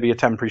maybe a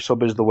temporary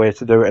sub is the way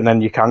to do it, and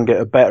then you can get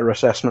a better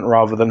assessment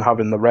rather than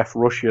having the ref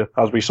rush you,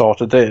 as we saw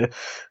today.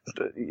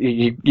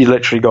 You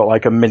literally got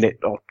like a minute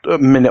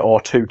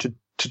or two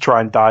to try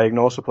and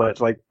diagnose a player.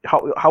 It's like,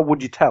 how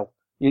would you tell?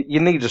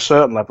 You need a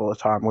certain level of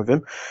time with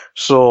him.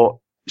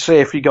 So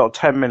say if you got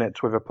 10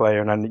 minutes with a player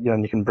and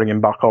then you can bring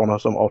him back on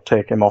or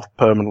take him off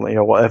permanently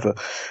or whatever,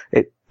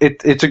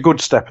 it's a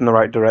good step in the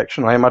right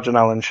direction. I imagine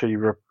Alan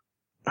Shearer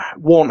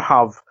won't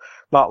have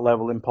that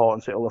level of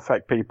importance. It'll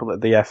affect people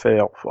at the FA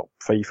or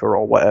FIFA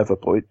or whatever,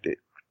 but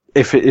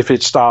if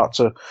it starts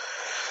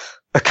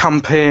a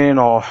campaign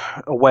or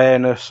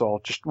awareness or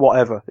just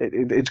whatever,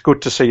 it's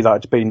good to see that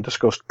it's being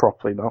discussed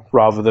properly now,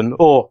 rather than,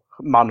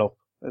 man up.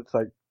 It's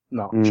like,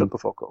 no, shut the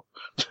fuck up.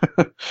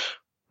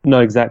 No,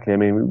 exactly. I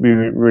mean, we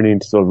really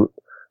need to sort of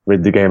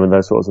rid the game of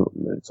those sorts of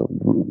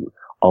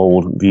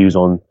old views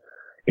on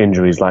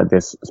injuries like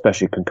this,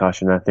 especially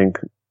concussion. I think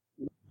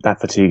that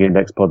fatigue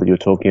index pod that you were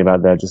talking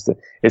about there,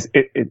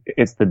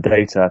 it's the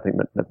data. I think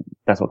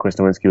that's what Chris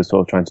Nowinski was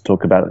sort of trying to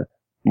talk about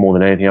more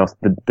than anything else,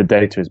 the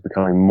data is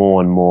becoming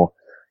more and more,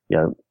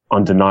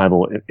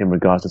 undeniable in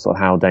regards to sort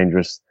of how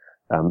dangerous,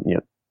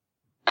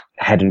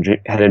 head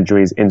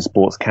injuries in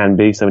sports can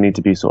be. So we need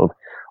to be sort of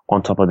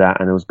on top of that,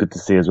 and it was good to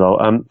see as well.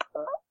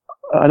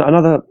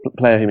 Another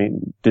player who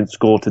didn't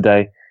score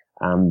today,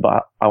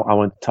 but I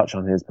want to touch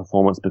on his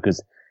performance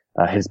because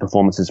his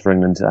performances for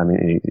England,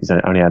 he's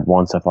only had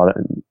one so far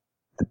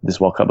this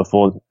World Cup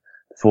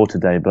before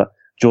today, but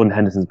Jordan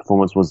Henderson's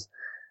performance was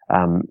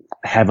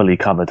heavily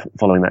covered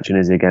following that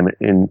Tunisia game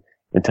in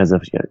terms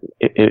of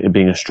it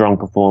being a strong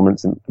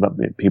performance, and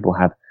people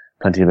have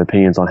plenty of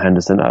opinions on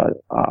Henderson.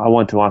 I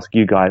want to ask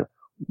you, Guy,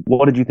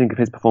 what did you think of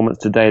his performance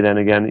today? Then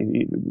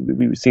again,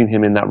 we've seen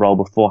him in that role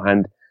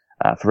beforehand.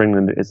 For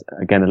England, it's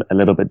again a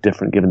little bit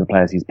different given the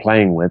players he's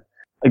playing with.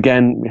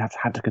 Again, we have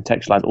to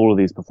contextualize all of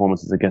these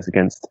performances, I guess,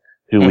 against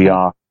who we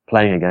are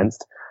playing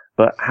against.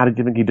 But how did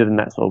you think he did in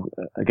that sort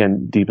of,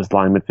 again, deepest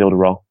line midfielder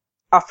role?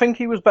 I think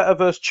he was better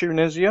versus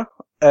Tunisia,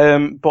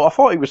 but I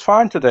thought he was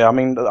fine today. I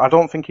mean, I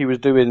don't think he was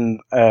doing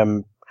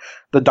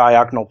the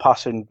diagonal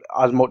passing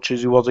as much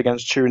as he was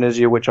against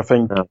Tunisia, which I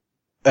think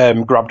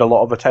grabbed a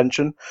lot of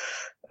attention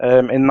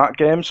in that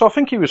game. So I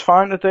think he was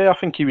fine today. I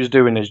think he was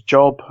doing his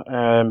job.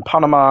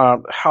 Panama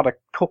had a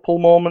couple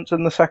moments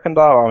in the second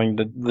half. I mean,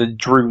 they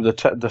drew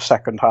the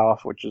second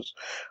half, which is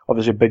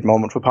obviously a big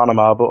moment for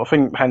Panama. But I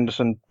think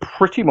Henderson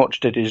pretty much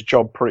did his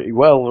job pretty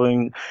well. I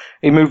mean,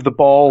 he moved the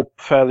ball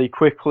fairly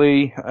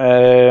quickly.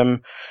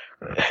 You're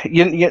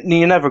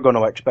never going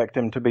to expect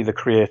him to be the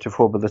creative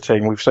hub of the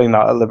team. We've seen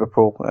that at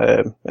Liverpool.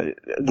 As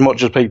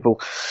much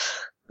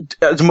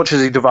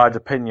as he divides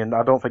opinion,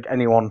 I don't think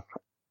anyone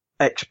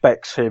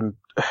expects him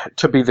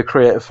to be the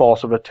creative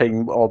force of a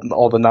team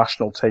or the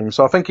national team.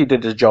 So I think he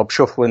did his job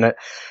shuffling it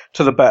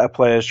to the better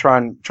players,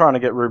 trying to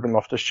get Ruben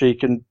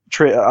Loftus-Cheek. And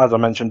as I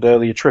mentioned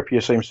earlier,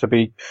 Trippier seems to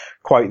be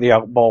quite the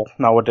outball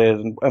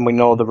nowadays, and we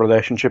know the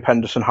relationship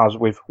Henderson has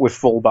with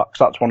fullbacks.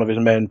 That's one of his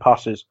main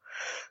passes.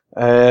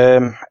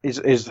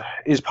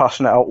 Is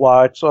passing it out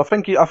wide. So I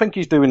think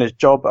he's doing his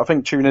job. I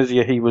think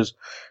Tunisia, he was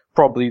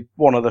probably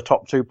one of the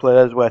top two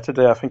players, where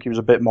today I think he was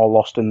a bit more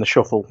lost in the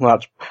shuffle. I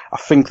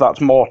think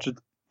that's more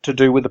to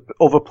do with the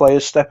other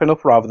players stepping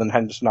up rather than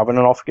Henderson having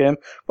an off game.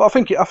 But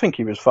I think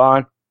he was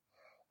fine.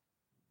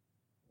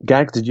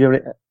 Gags, did you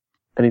have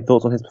any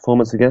thoughts on his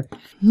performance again?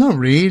 Not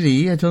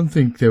really. I don't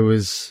think there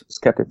was...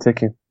 Just kept it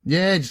ticking.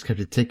 Yeah, just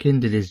kept it ticking,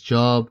 did his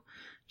job,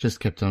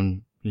 just kept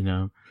on,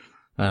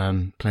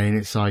 playing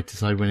it side to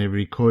side whenever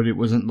he could. It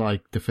wasn't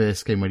like the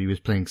first game where he was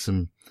playing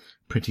some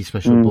pretty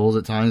special balls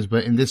at times,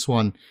 but in this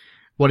one,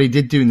 what he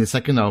did do in the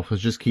second half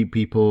was just keep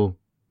people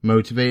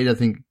motivated. I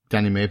think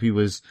Danny Murphy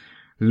was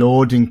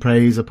lauding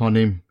praise upon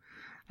him,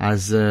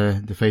 as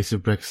the face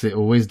of Brexit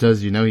always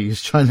does.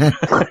 He's trying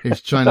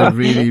to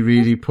really,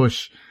 really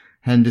push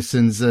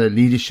Henderson's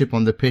leadership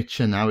on the pitch,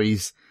 and now he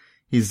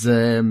was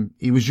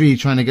really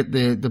trying to get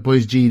the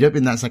boys G'd up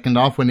in that second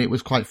half when it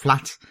was quite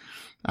flat.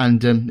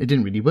 And it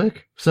didn't really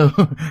work. So,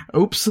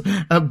 oops.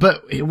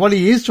 But what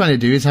he is trying to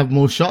do is have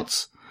more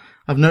shots.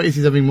 I've noticed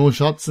he's having more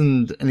shots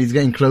and he's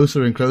getting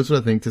closer and closer,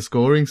 I think, to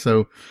scoring.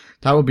 So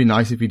that would be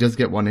nice if he does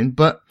get one in.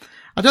 But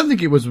I don't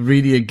think it was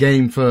really a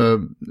game for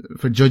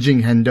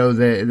judging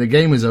Hendo. The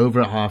game was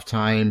over at half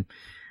time.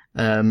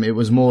 It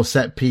was more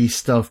set piece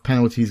stuff,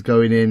 penalties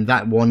going in,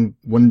 that one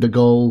wonder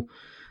goal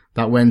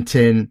that went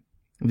in.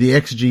 The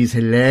XG is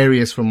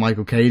hilarious from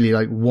Michael Cayley,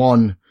 like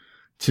 1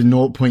 to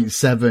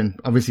 0.7,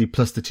 obviously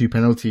plus the 2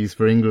 penalties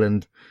for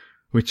England,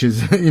 which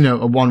is,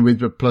 a 1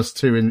 with a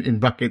 +2 in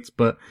brackets,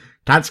 but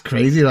that's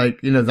crazy. Like,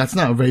 that's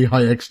not a very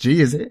high XG,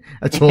 is it?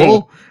 At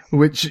all?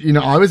 Which,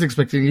 I was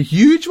expecting a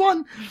huge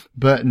one,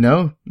 but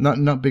no,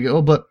 not big at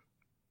all. But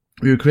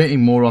we were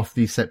creating more off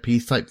these set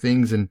piece type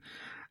things. And,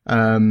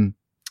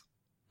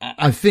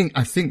 I think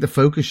the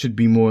focus should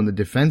be more on the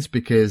defense,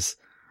 because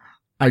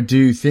I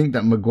do think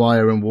that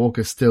Maguire and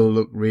Walker still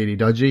look really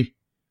dodgy.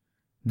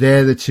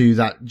 They're the two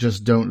that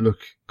just don't look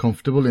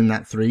comfortable in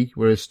that 3,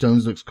 whereas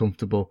Stones looks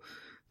comfortable.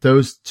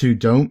 Those two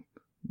don't.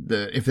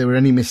 If there were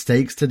any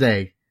mistakes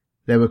today,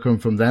 they would come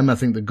from them. I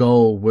think the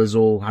goal was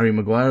all Harry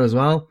Maguire as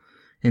well,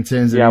 in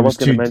terms of it was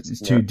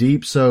too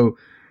deep. So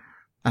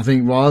I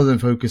think rather than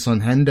focus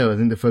on Hendo, I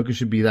think the focus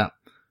should be that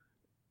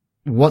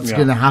what's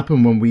going to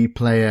happen when we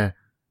play a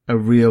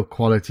real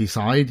quality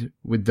side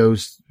with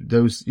those with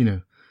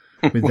them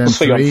we'll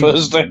see on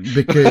Thursday.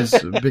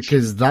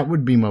 because that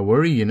would be my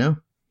worry,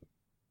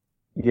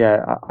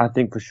 Yeah, I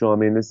think for sure. I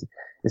mean, it's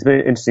been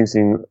interesting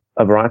seeing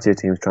a variety of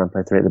teams try and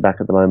play 3 at the back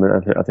at the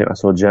moment. I think I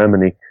saw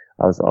Germany.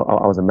 I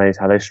was amazed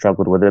how they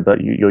struggled with it. But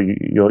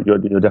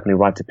you're definitely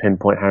right to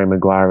pinpoint Harry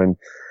Maguire and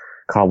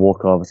Kyle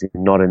Walker. Obviously,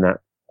 not in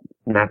that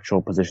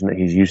natural position that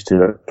he's used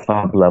to at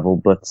club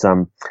level. But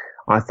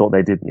I thought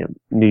they did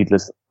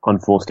needless,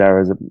 unforced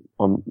errors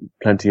on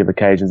plenty of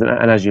occasions.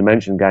 And as you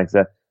mentioned, Gags,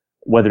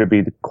 whether it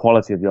be the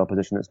quality of the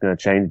opposition that's going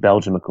to change.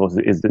 Belgium, of course,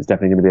 it's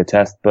definitely going to be a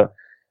test. But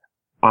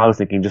I was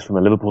thinking just from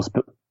a Liverpool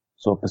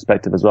sort of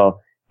perspective as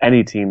well,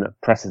 any team that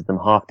presses them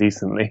half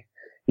decently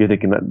you're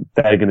thinking that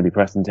they're going to be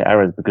pressed into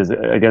errors, because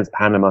against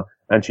Panama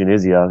and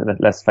Tunisia,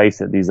 let's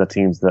face it, these are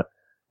teams that,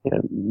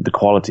 the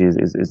quality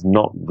is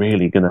not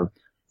really going to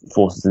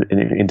force us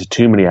into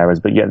too many errors,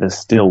 but yet there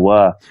still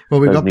were. Well,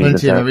 we've got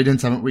plenty of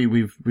evidence, haven't we?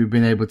 We've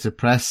been able to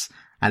press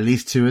at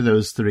least two of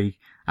those three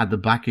at the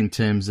back in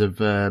terms of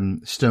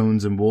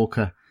Stones and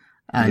Walker,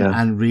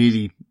 and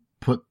really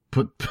put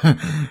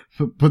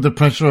the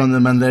pressure on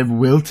them, and they've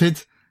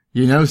wilted.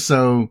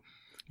 So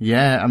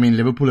yeah, I mean,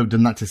 Liverpool have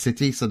done that to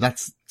City, so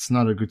it's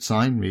not a good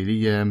sign, really.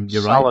 You're right.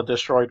 Salah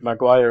destroyed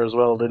Maguire as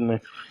well, didn't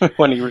he?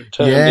 When he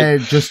returned. Yeah,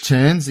 just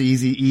turns,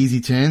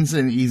 easy turns,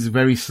 and he's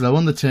very slow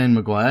on the turn,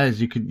 Maguire.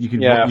 As you could.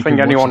 Yeah, I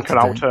think anyone can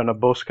outturn a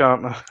bus,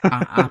 can't they?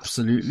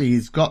 Absolutely,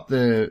 he's got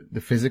the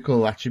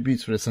physical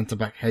attributes for a centre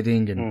back,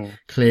 heading and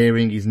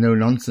clearing. He's no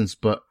nonsense,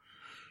 but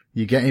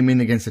you get him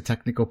in against a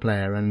technical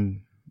player,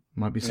 and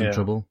might be some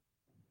trouble.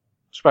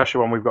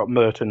 Especially when we've got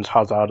Mertens,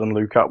 Hazard and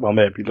Lukaku. Well,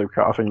 maybe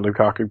Lukaku. I think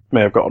Lukaku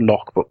may have got a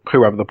knock, but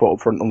whoever they put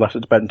up front, unless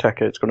it's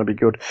Benteke, it's going to be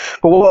good.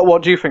 But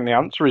what do you think the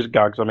answer is,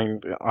 Gags? I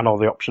mean, I know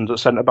the options at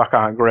centre-back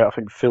aren't great. I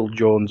think Phil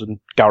Jones and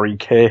Gary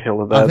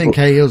Cahill are there. I think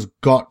Cahill's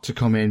got to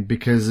come in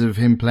because of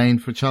him playing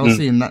for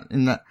Chelsea, in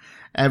that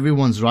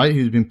everyone's right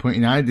who's been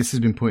pointing out. This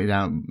has been pointed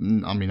out.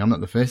 I mean, I'm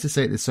not the first to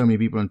say it. There's so many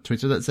people on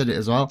Twitter that said it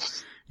as well.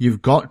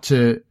 You've got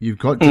to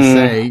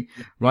say,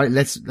 right,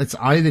 let's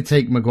either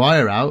take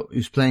Maguire out,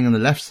 who's playing on the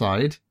left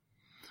side,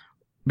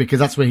 because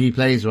that's where he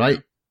plays,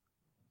 right?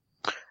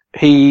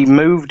 He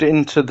moved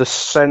into the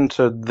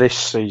centre this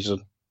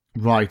season.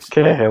 Right.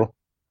 Cahill.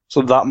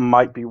 So that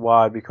might be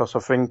why, because I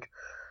think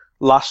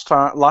last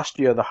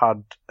year they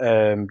had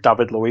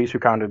David Luiz, who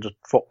kind of just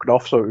fucked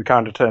off, so he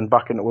kind of turned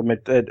back into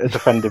a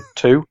defensive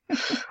two.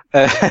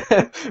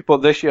 But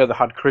this year they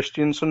had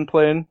Christensen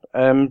playing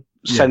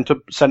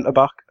centre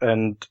back,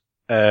 and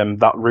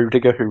that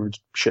Rudiger, who was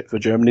shit for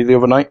Germany the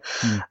other night,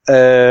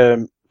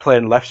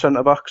 playing left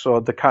centre back.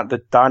 So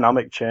the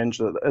dynamic changed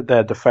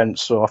their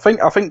defence. So I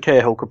think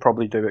Cahill could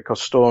probably do it,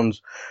 because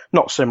Stone's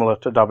not similar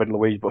to David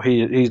Luiz, but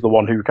he's the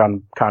one who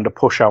can kind of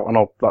push out. I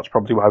know that's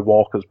probably why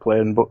Walker's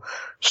playing, but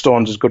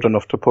Stones is good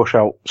enough to push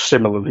out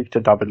similarly to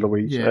David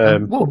Luiz. Yeah,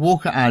 what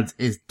Walker adds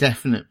is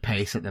definite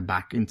pace at the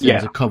back in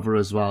terms of cover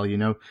as well.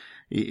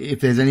 If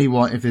there's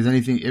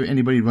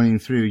anybody running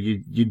through,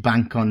 you'd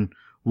bank on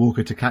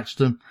Walker to catch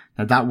them.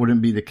 Now that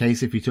wouldn't be the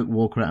case if you took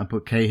Walker out and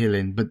put Cahill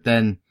in, but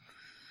then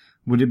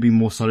would it be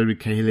more solid with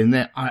Cahill in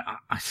there?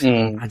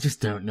 I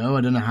just don't know.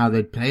 I don't know how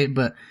they'd play it,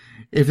 but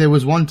if there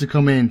was one to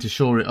come in to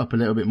shore it up a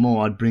little bit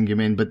more, I'd bring him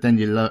in, but then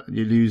you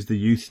lose the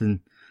youth and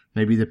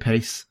maybe the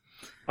pace.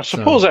 I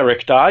suppose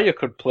Eric Dyer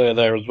could play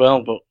there as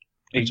well, but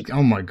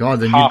oh my God,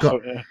 then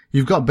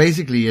you've got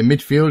basically a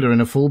midfielder and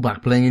a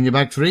fullback playing in your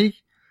back three.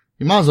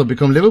 You might as well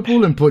become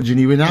Liverpool and put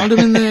Gini Wijnaldum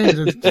in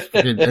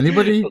there.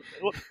 Anybody?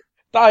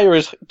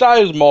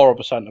 Dyer's more of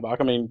a centre back.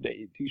 I mean,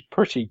 he's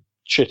pretty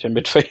shit in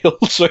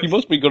midfield, so he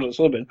must be good at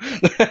subbing.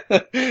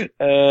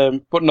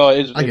 But no,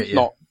 it's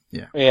not.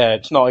 Yeah,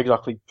 it's not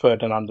exactly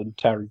Ferdinand and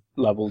Terry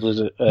levels, is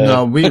it?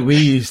 No, we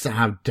used to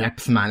have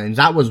depth, man, and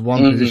that was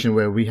one position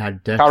where we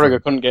had depth.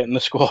 Carragher couldn't get in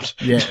the squad.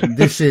 Yeah,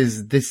 this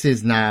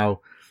is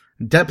now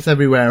depth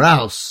everywhere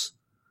else,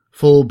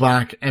 full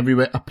back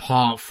everywhere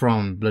apart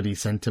from bloody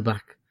centre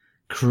back.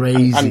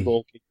 Crazy. And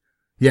goalkeeper.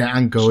 Yeah,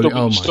 and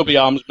goalie. Stubby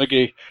arms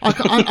McGee.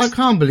 I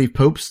can't believe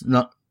Pope's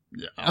not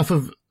out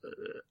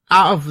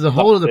of the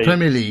whole of the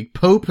Premier League.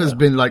 Pope has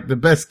been like the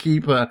best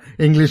keeper,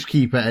 English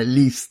keeper at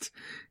least,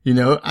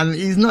 and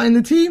he's not in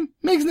the team.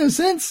 Makes no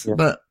sense. Yeah.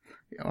 But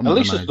at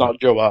least it's not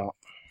Joe Hart.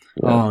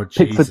 Yeah. Oh,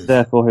 Pickford's Jesus.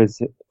 there for his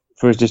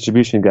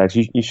distribution, guys.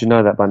 You should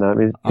know that by now. I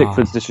mean,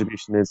 Pickford's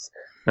distribution is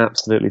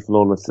absolutely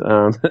flawless.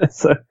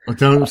 So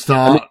don't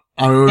start.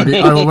 I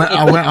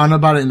went on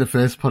about it in the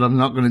first pod. I'm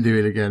not going to do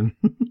it again.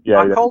 Yeah,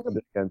 I called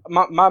him.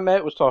 My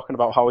mate was talking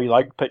about how he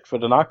liked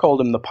Pickford, and I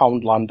called him the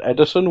Poundland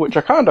Edison, which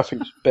I kind of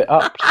think is a bit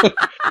apt.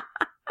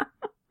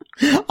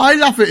 I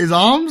laugh at his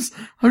arms.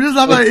 I'm just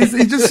laughing at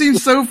he just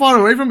seems so far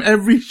away from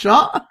every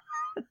shot.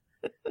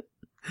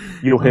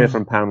 You'll hear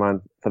from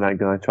Poundland for that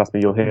guy. Trust me,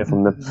 you'll hear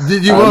from them.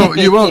 You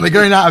won't. They're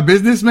going out of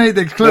business, mate.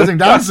 They're closing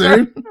down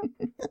soon.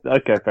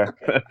 Okay, fair.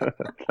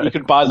 You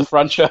could buy the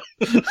franchise.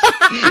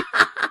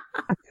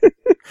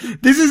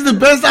 This is the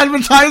best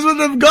advertisement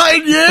they've got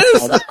in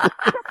years.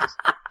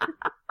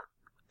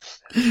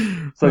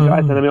 So,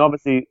 guys, I mean,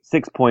 obviously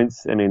 6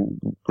 points. I mean,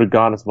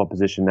 regardless of what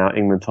position now,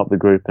 England top the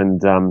group,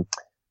 and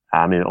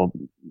or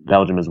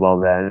Belgium as well.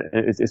 There,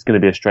 it's going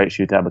to be a straight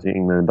shootout between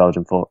England and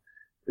Belgium for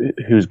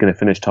who's going to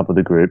finish top of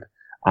the group.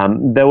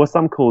 There were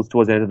some calls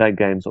towards the end of that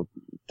game, sort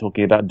of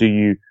talking about do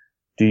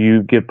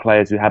you give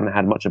players who haven't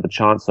had much of a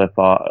chance so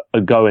far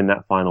a go in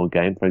that final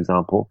game, for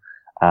example,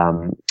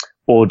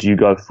 or do you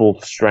go full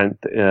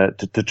strength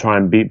to try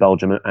and beat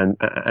Belgium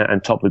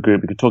and top the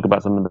group? We could talk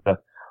about some of the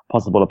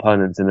possible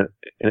opponents in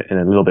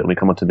a little bit when we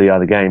come on to the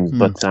other games.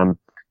 But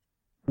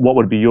what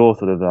would be your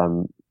sort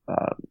of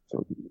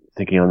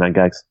thinking on that,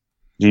 Gags?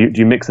 Do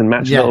you mix and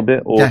match a little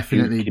bit? Or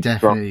definitely.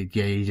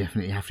 Yeah, you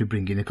definitely have to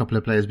bring in a couple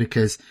of players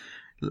because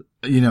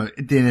you know,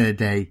 at the end of the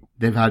day,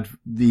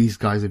 these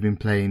guys have been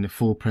playing a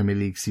full Premier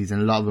League season.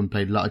 A lot of them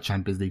played a lot of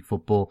Champions League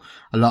football.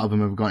 A lot of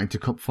them have got into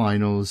cup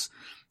finals,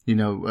 you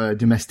know,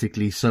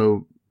 domestically,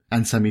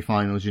 and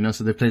semi-finals, you know,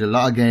 so they've played a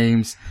lot of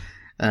games.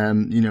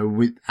 You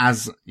know,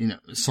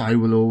 so I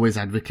will always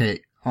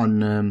advocate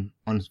on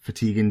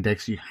fatigue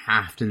index. You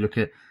have to look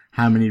at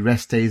how many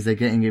rest days they're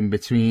getting in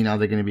between. Are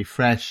they going to be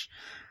fresh?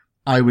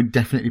 I would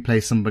definitely play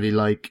somebody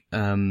like,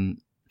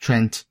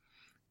 Trent,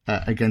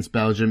 against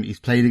Belgium. He's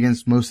played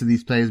against most of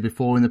these players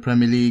before in the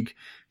Premier League.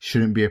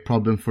 Shouldn't be a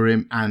problem for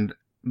him. And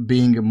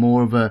being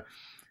more of a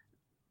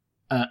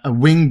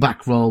wing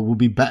back role will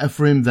be better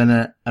for him than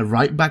a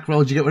right back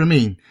role. Do you get what I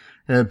mean?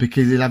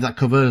 Because he'll have that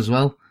cover as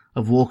well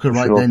of Walker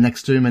right there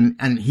next to him,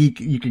 and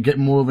you could get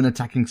more of an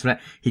attacking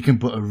threat. He can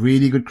put a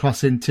really good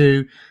cross in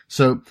too.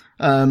 So,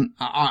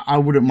 I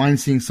wouldn't mind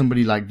seeing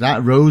somebody like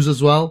that. Rose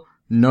as well.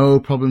 No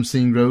problem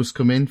seeing Rose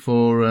come in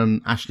for,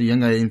 Ashley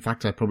Young. In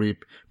fact, I probably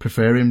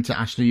prefer him to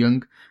Ashley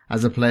Young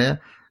as a player,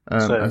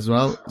 as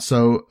well.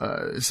 So,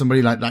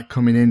 somebody like that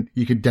coming in,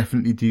 you could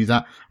definitely do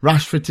that.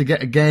 Rashford to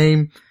get a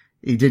game.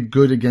 He did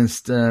good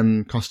against,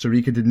 Costa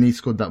Rica, didn't he?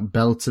 Scored that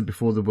belter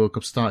before the World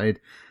Cup started.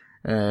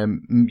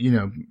 You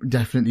know,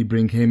 definitely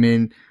bring him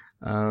in.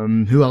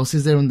 Who else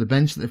is there on the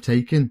bench that they've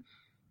taken?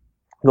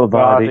 Not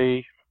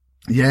Vardy.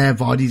 Yeah,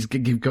 Vardy's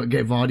get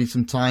Vardy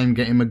some time,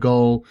 get him a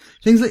goal.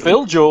 Things like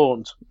Phil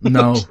Jones.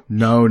 No.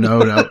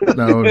 The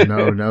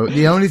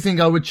only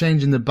thing I would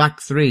change in the back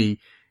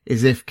three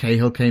is if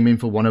Cahill came in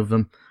for one of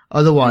them.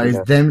 Otherwise,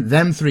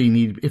 them three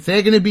need, if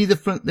they're going to be the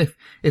front,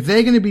 if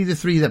they're going to be the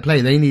three that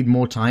play, they need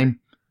more time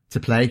to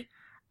play.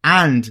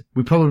 And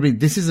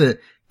this is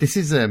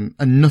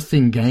a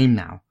nothing game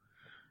now.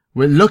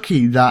 We're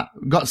lucky that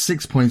we got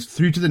 6 points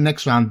through to the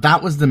next round.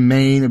 That was the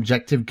main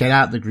objective, get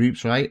out the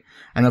groups, right?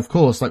 And of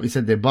course, like we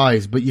said, they're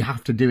buys, but you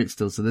have to do it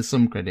still, so there's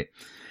some credit.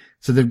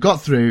 So they've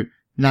got through.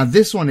 Now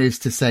this one is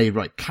to say,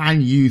 right,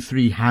 can you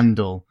three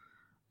handle,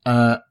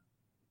 a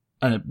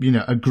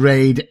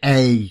grade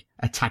A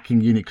attacking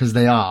unit? Cause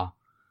they are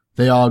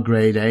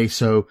grade A.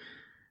 So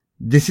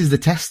this is the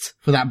test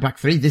for that back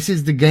three. This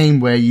is the game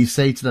where you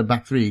say to the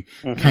back three,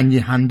 can you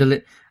handle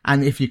it?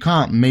 And if you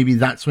can't, maybe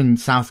that's when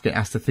Southgate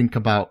has to think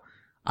about,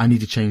 I need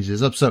to change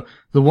this up. So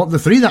the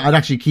three that I'd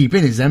actually keep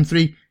in is them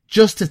three,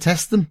 just to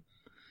test them.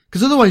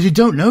 Cause otherwise you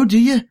don't know, do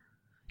you?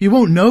 You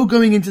won't know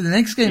going into the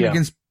next game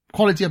against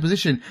quality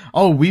opposition.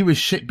 Oh, we were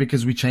shit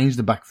because we changed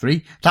the back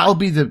three. That'll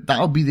be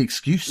the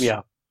excuse.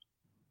 Yeah.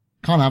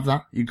 Can't have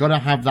that. You gotta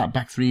have that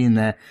back three in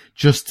there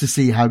just to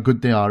see how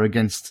good they are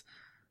against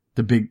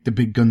the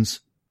big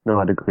guns. No,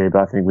 I'd agree,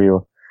 but I think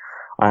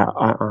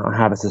I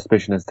have a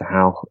suspicion as to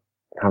how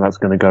that's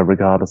going to go,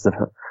 regardless of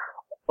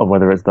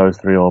whether it's those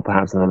three or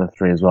perhaps another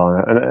three as well.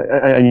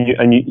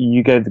 And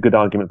you gave the good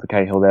argument for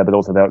Cahill there, but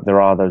also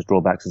there are those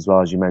drawbacks as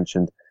well, as you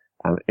mentioned,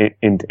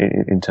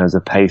 in terms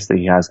of pace that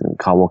he has. And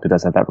Kyle Walker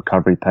does have that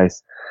recovery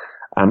pace.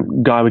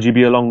 Guy, would you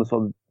be along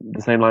the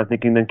same line of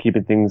thinking then,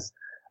 keeping things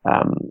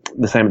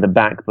the same at the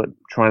back, but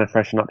trying to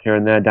freshen up here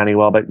and there? Danny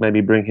Welbeck,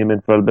 maybe bring him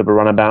in for a bit of a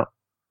runabout.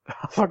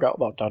 I forgot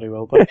about Danny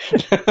Welbeck,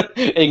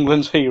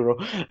 England's hero.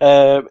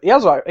 He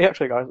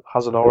actually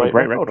has an alright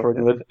record for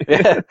England.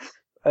 Yeah.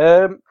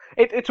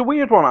 It's a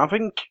weird one. I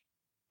think,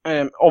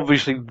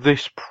 obviously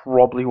this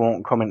probably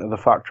won't come into the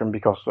factoring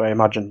because I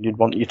imagine you'd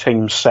want your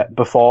team set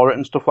before it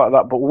and stuff like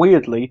that. But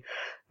weirdly,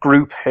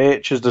 Group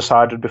H is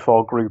decided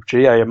before Group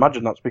G. I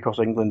imagine that's because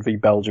England v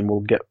Belgium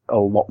will get a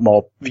lot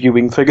more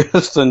viewing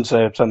figures than,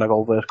 say,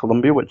 Senegal versus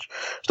Colombia, which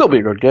still be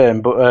a good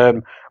game. But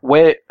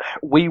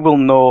we will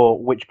know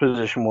which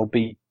position we'll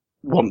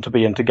want to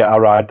be in to get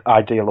our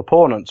ideal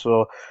opponent.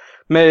 So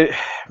I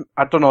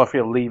don't know if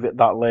he'll leave it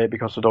that late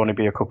because it'd only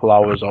be a couple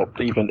hours or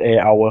even 8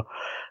 hour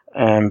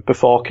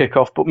before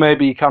kick-off, but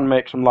maybe he can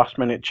make some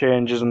last-minute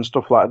changes and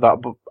stuff like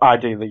that. But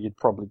ideally, you'd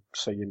probably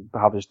see him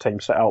have his team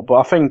set out. But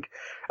I think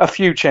a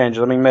few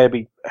changes. I mean,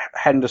 maybe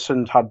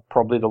Henderson's had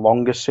probably the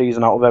longest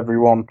season out of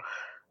everyone.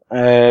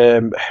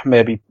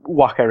 Maybe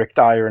whack Eric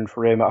Dyer in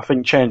for him. I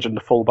think changing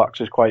the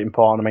fullbacks is quite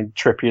important. I mean,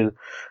 Trippier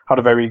had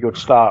a very good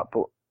start,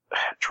 but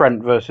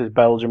Trent versus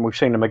Belgium, we've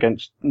seen him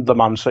against the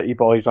Man City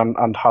boys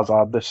and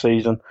Hazard this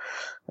season.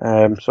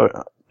 So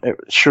it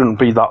shouldn't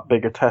be that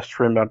big a test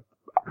for him.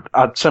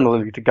 I'd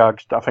similarly to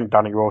Gags, I think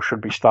Danny Rose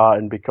should be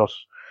starting because,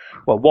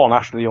 well, one,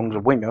 Ashley Young's a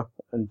winger,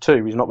 and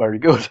two, he's not very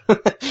good.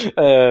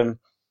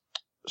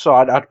 So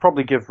I'd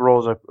probably give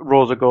Rose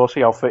a go,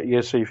 see how fit he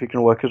is, see if he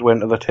can work his way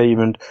into the team.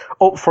 And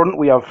up front,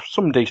 we have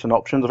some decent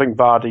options. I think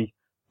Vardy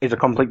is a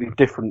completely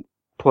different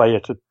player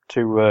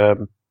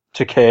to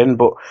Kane,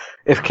 but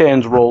if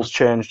Kane's role's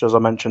changed, as I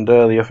mentioned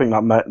earlier, I think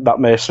that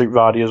may suit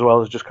Vardy as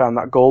well as just kind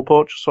of that goal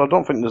poacher. So I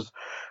don't think there's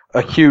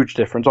a huge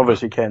difference.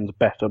 Obviously, Kane's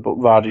better, but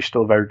Vardy's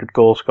still a very good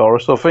goal scorer.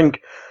 So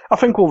I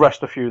think we'll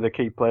rest a few of the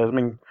key players. I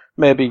mean,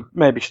 maybe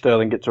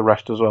Sterling gets a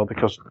rest as well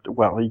because,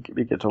 well, he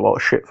gets a lot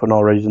of shit for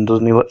no reason,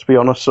 doesn't he? Let's be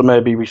honest. So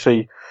maybe we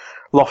see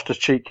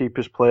Loftus-Cheek keep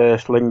his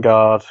place,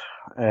 Lingard,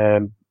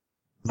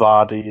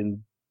 Vardy, and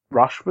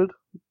Rashford.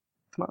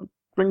 That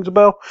rings a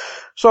bell.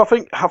 So I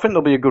think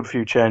there'll be a good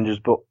few changes,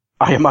 but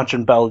I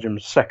imagine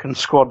Belgium's second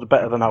squad's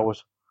better than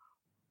ours.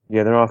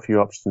 Yeah, there are a few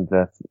options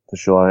there for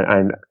sure.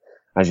 And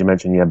as you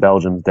mentioned, yeah,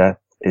 Belgium's death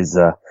is,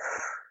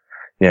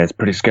 it's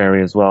pretty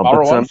scary as well.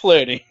 Morrow and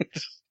Flaney.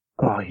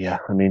 Oh yeah,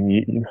 I mean,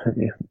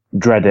 you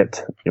dread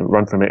it,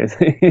 run from it.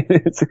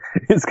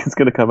 It's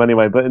going to come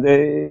anyway. But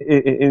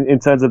in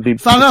terms of the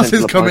Thanos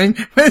is coming.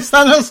 Where's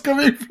Thanos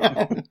coming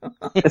from?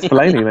 It's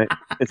Fellaini, mate.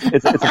 It's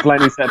a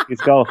Fellaini set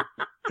piece goal.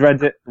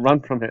 Dread it, run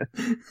from it.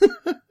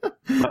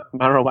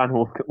 Marwan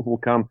will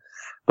come.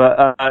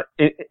 But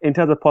in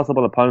terms of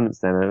possible opponents,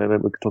 then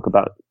we could talk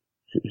about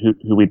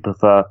who we'd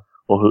prefer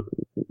or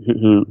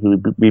who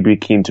we'd be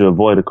keen to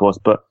avoid, of course.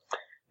 But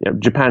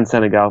Japan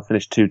Senegal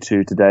finished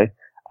 2-2 today.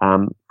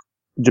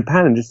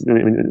 Japan, just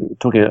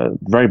talking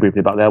very briefly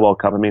about their World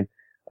Cup. I mean,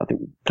 I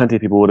think plenty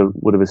of people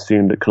would have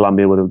assumed that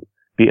Colombia would have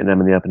beaten them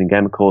in the opening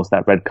game. Of course,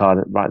 that red card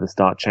right at the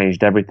start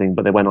changed everything,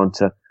 but they went on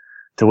to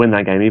win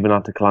that game even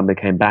after Colombia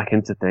came back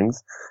into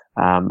things.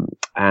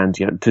 And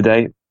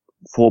today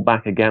fought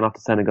back again after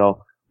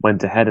Senegal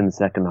went ahead in the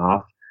second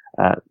half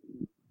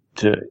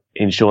to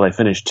ensure they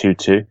finished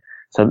 2-2.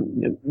 So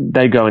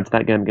they go into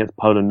that game against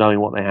Poland knowing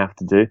what they have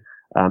to do,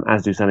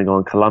 as do Senegal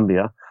and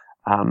Colombia.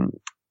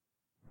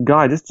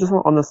 Guy, just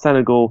on the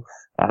Senegal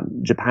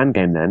Japan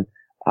game then,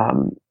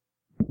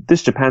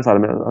 this Japan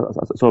side,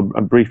 I saw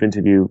a brief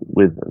interview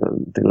with, I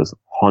think it was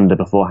Honda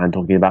beforehand,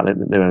 talking about that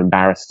they were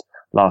embarrassed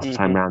last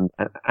time round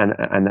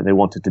and that they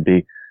wanted to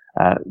be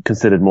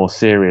considered more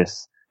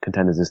serious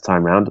contenders this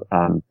time round.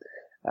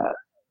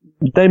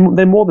 They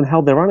more than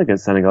held their own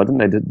against Senegal,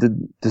 didn't they?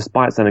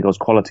 Despite Senegal's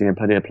quality and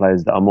plenty of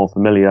players that are more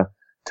familiar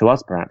to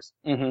us, perhaps.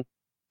 Mm-hmm.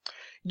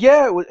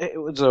 Yeah,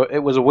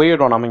 it was a weird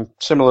one. I mean,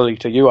 similarly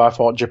to you, I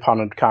thought Japan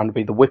would kind of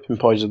be the whipping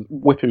boys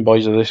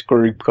of this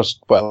group because,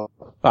 well,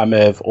 I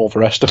may have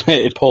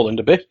overestimated Poland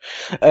a bit.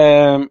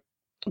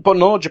 But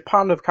no,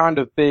 Japan have kind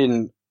of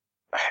been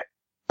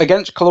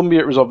against Colombia.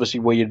 It was obviously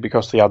weird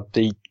because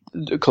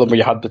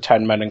Colombia had the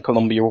 10 men, and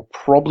Colombia were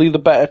probably the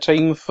better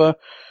team for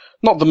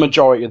not the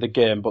majority of the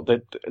game, but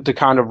they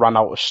kind of ran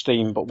out of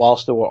steam. But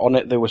whilst they were on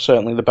it, they were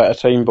certainly the better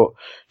team. But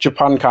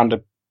Japan kind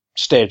of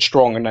stayed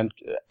strong, and then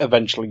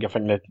eventually I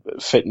think the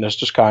fitness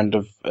just kind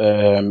of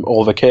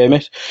overcame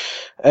it.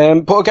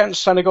 But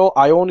against Senegal,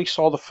 I only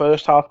saw the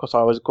first half because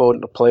I was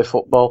going to play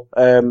football.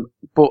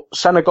 But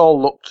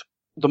Senegal looked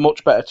the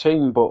much better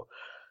team, but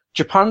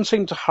Japan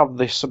seemed to have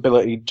this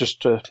ability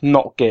just to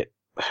not get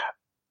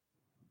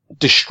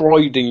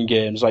destroyed in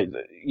games. Like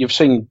you've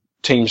seen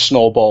teams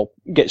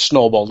get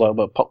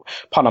snowballed, but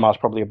Panama's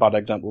probably a bad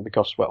example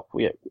because, well,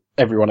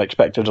 everyone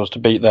expected us to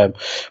beat them.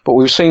 But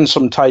we've seen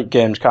some tight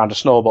games kind of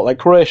snowball. Like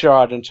Croatia,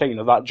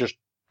 Argentina, that just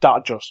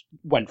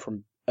went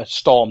from a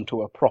storm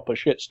to a proper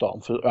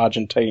shitstorm for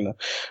Argentina.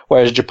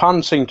 Whereas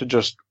Japan seemed to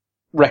just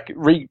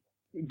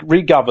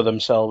regather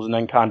themselves and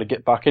then kind of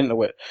get back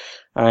into it.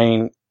 I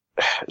mean,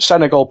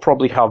 Senegal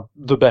probably have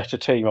the better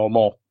team or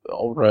more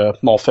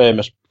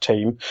famous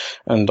team,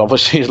 and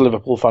obviously as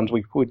Liverpool fans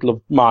we'd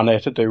love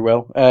Mane to do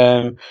well.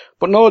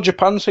 But no,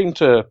 Japan seem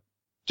to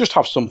just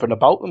have something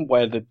about them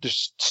where they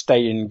just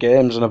stay in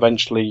games and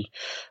eventually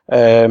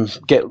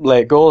get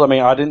late goal. I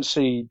mean, I didn't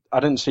see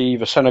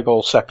either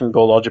Senegal's second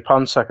goal or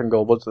Japan's second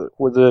goal.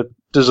 Was a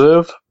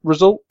deserved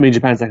result? I mean,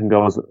 Japan's second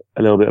goal was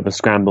a little bit of a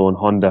scramble, and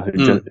Honda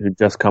who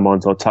just come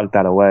on sort of tucked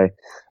that away.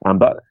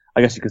 But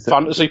I guess you could say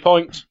fantasy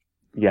points.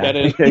 Yeah,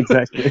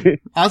 exactly.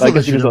 I thought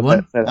they should have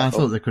won. I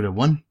thought they could have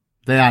won.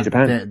 They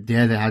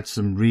had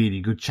some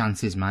really good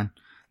chances, man.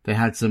 They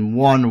had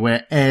one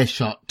where air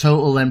shot,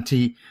 total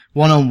empty,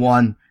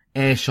 1-on-1,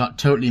 air shot,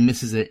 totally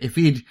misses it. If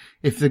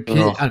the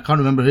kid, I can't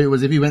remember who it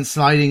was, if he went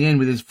sliding in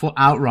with his foot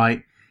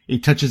outright, he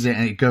touches it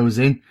and it goes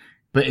in.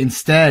 But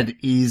instead,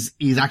 he's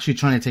actually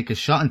trying to take a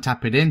shot and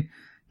tap it in.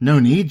 No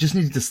need, just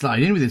needed to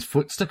slide in with his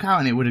foot stuck out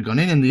and it would have gone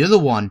in. And the other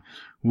one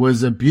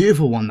was a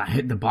beautiful one that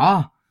hit the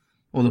bar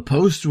or the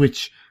post,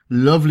 which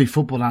lovely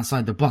football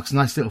outside the box.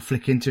 Nice little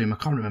flick into him. I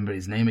can't remember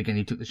his name again.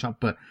 He took the shot,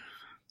 but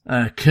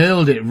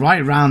curled it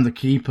right round the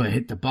keeper,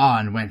 hit the bar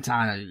and went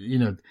out.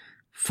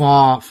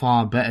 Far,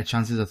 far better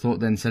chances, I thought,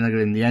 than Senegal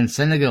in the end.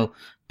 Senegal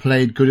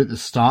played good at the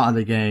start of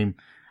the game.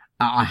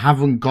 I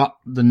haven't got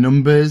the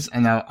numbers,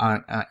 and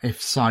if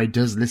Sai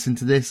does listen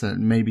to this,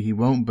 and maybe he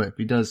won't, but if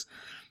he does,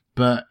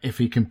 but if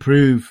he can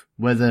prove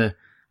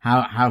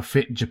how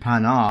fit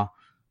Japan are,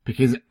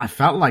 because I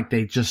felt like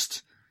they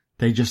just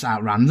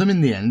outran them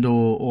in the end,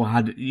 or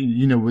had,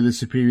 with a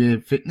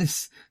superior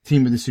fitness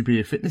team with a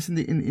superior fitness in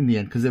the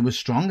end, because they were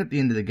strong at the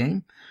end of the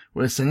game,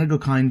 whereas Senegal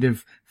kind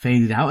of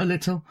faded out a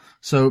little.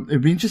 So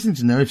it'd be interesting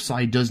to know if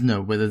Sai does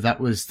know whether that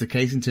was the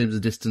case in terms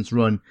of distance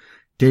run.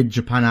 Did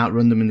Japan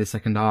outrun them in the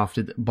second half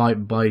by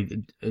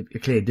a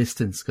clear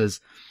distance?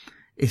 Because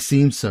it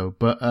seems so,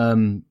 but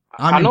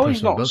I know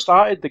he's not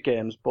started the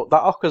games, but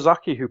that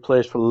Okazaki who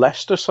plays for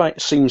Leicester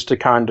seems to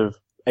kind of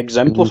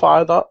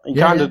exemplify that.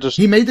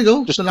 He made the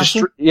goal.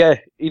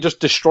 He just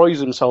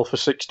destroys himself for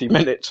 60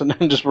 minutes and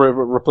then just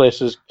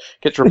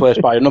gets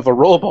replaced by another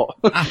robot.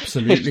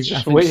 Absolutely. It's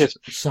just weird.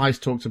 Sai's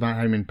talked about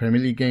how in Premier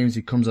League games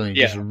he comes on and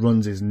he just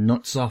runs his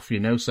nuts off,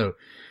 so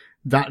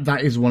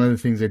that is one of the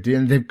things they do.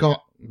 And they've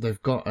got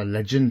a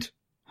legend.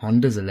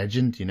 Honda's a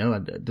legend, you know,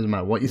 it doesn't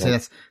matter what you say.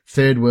 That's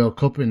third World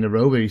Cup in a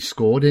row where he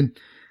scored in.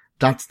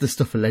 That's the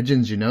stuff of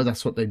legends, you know,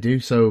 that's what they do.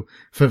 So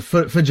for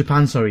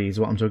Japan, sorry, is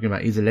what I'm talking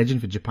about. He's a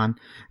legend for Japan.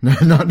 No,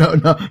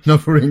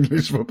 not for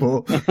English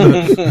football.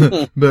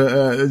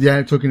 But,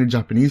 yeah, talking to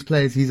Japanese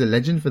players, he's a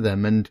legend for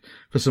them. And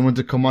for someone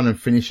to come on and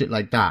finish it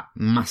like that,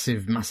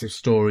 massive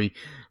story,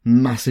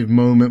 massive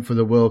moment for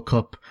the World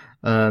Cup.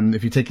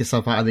 If you take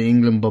yourself out of the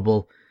England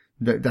bubble,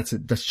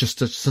 that's just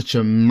such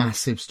a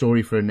massive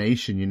story for a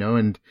nation, you know,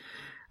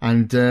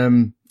 and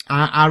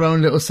our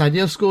own little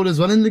Sadio scored as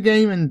well in the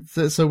game, and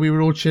so we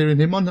were all cheering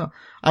him on.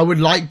 I would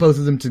like both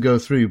of them to go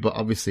through, but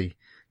obviously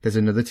there's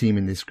another team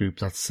in this group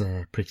that's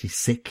pretty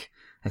sick,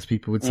 as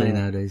people would say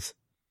nowadays.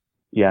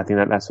 Yeah, I think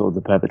that's sort of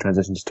the perfect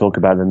transition to talk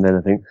about them then,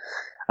 I think.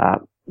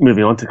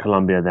 Moving on to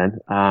Colombia then,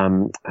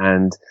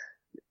 and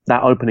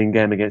that opening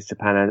game against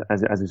Japan,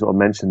 as we sort of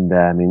mentioned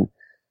there, I mean,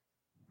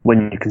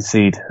 when you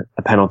concede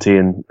a penalty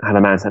and had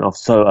a man sent off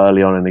so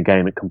early on in the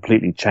game, it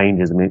completely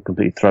changes. I mean, it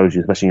completely throws you,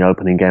 especially in the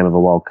opening game of a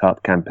World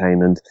Cup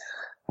campaign. And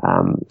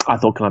I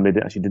thought Colombia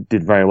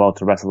did very well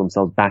to wrestle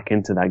themselves back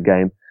into that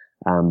game.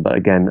 But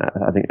again,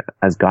 I think,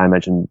 as Guy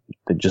mentioned,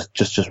 they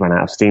just ran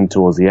out of steam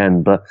towards the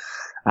end. But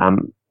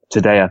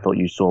today, I thought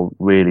you saw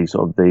really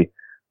sort of the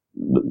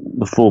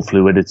full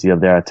fluidity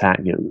of their attack.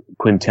 You know,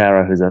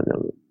 Quintero, who's a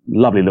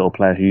lovely little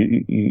player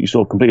who you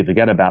sort of completely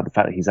forget about the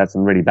fact that he's had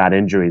some really bad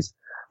injuries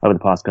over the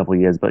past couple of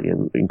years, but you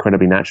know,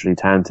 incredibly naturally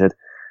talented.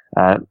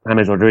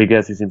 James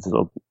Rodriguez, who seems to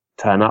sort of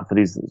turn up for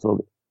these sort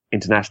of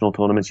international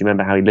tournaments. You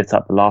remember how he lit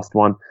up the last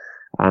one,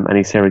 and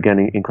he's here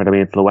again,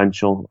 incredibly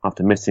influential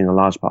after missing a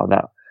large part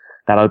of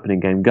that opening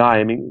game. Guy,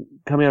 I mean,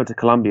 coming over to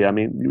Colombia, I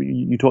mean,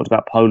 you talked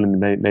about Poland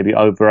maybe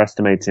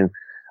overestimating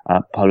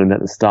Poland at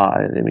the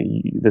start. I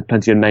mean, there's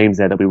plenty of names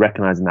there that we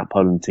recognise in that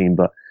Poland team,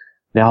 but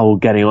they're all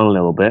getting on a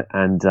little bit.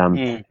 And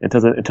in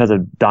terms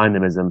of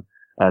dynamism,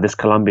 this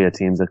Colombia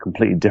team's a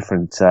completely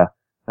different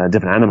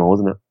animal,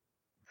 isn't it?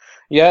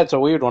 Yeah, it's a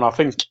weird one. I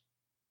think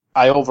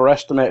I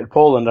overestimated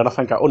Poland and I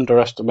think I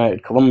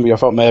underestimated Colombia. I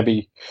thought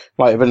maybe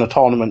might have been a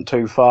tournament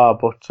too far,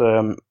 but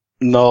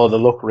no, they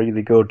look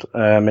really good.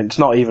 It's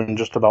not even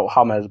just about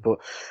James, but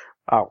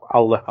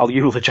I'll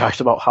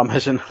eulogise about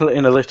James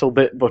in a little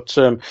bit, but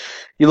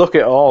you look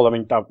at it all. I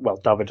mean,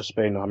 David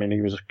Ospina. I mean,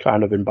 he was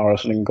kind of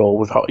embarrassing in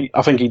goal.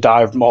 I think he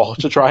dived more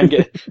to try and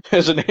get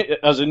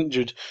as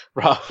injured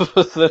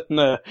rather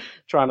than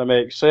trying to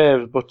make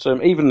saves. But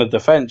even the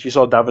defence, you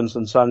saw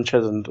Davinson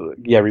Sanchez and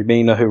Yerry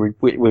Mina, who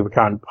we were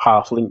kind of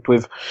half linked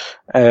with.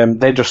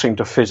 They just seemed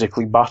to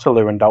physically battle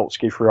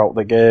Lewandowski throughout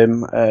the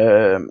game.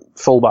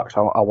 Fullbacks,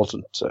 I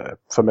wasn't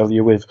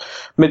familiar with.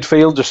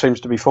 Midfield just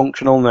seems to be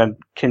functional, and then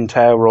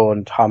Quintero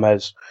and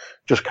James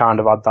just kind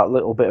of had that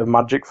little bit of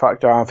magic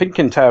factor. I think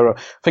Quintero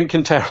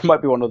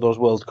might be one of those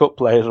World Cup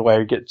players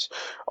where he gets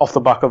off the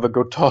back of a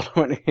good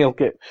tournament, he'll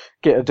get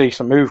a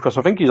decent move, because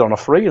I think he's on a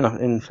free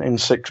in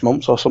 6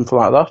 months or something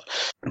like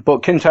that.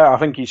 But Quintero, I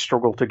think he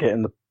struggled to get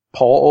in the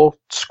Porto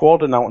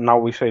squad, and now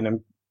we've seen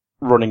him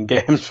running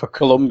games for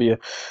Colombia.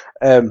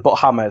 But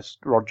James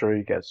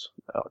Rodriguez,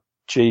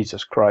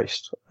 Jesus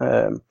Christ.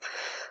 We're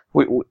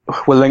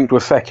linked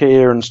with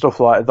Fekir and stuff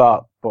like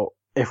that, but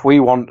if we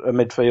want a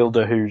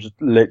midfielder who's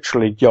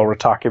literally your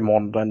attacking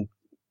one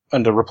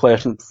and a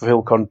replacement for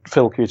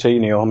Phil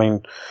Coutinho, I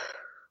mean,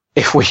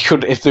 if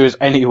there was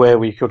any way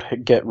we could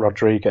get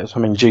Rodriguez, I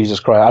mean, Jesus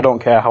Christ, I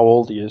don't care how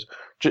old he is.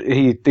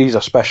 He's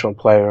a special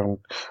player, and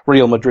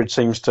Real Madrid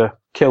seems to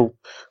kill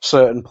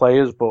certain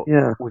players, but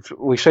yeah,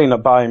 we've seen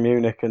at Bayern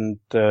Munich and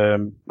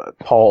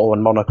Porto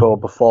and Monaco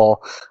before,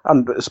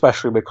 and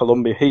especially with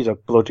Colombia, he's a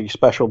bloody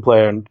special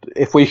player, and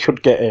if we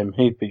could get him,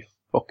 he'd be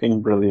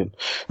fucking brilliant.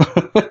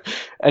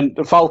 And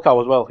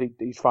Falcao as well, he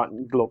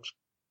looks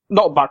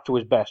not back to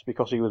his best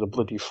because he was a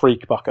bloody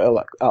freak back at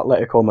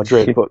Atletico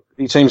Madrid, but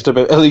he seems to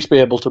at least be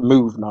able to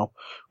move now,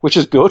 which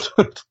is good.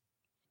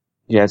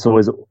 Yeah, it's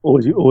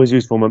always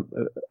useful,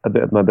 a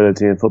bit of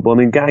mobility in football. I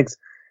mean, Gags,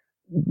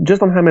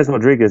 just on James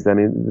Rodriguez, I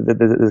mean,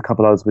 there's a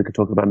couple others we could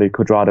talk about, maybe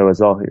Cuadrado as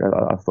well.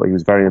 I thought he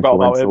was very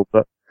influential,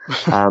 but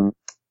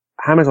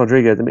James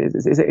Rodriguez, I mean,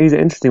 he's an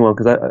interesting one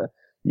because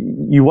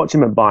you watch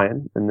him at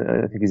Bayern, and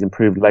I think he's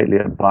improved lately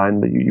at Bayern,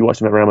 but you watch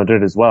him at Real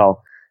Madrid as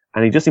well,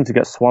 and he just seemed to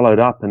get swallowed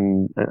up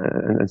and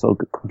sort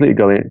of completely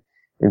go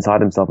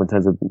inside himself in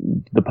terms of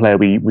the player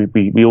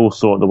we all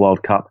saw at the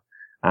World Cup,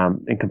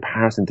 in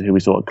comparison to who we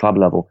saw at club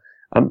level.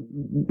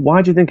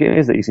 Why do you think it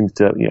is that he seems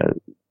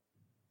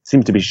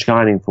to be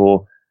shining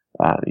for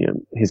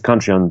his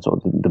country on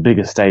sort of the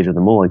biggest stage of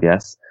them all, I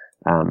guess?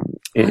 In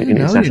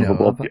international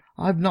football.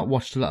 I've not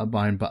watched a lot of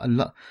Bayern, but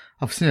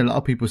I've seen a lot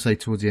of people say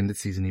towards the end of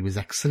the season he was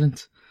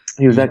excellent.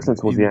 He was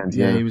excellent towards the end.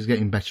 Yeah, he was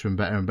getting better and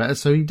better and better.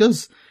 So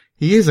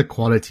he is a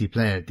quality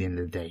player at the end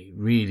of the day.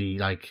 Really,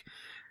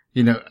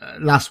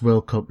 last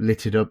World Cup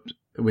lit it up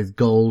with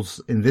goals.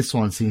 In this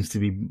one seems to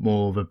be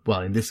more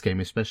of in this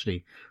game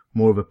especially,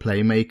 more of a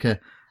playmaker.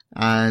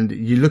 And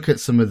you look at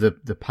some of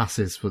the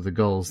passes for the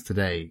goals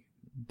today,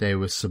 they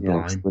were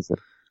sublime. Yeah,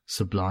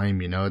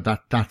 sublime,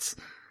 that's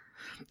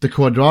the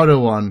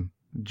Cuadrado one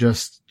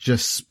just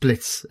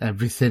splits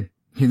everything.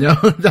 You know,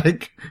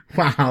 like,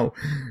 wow,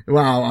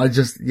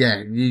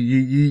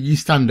 you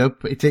stand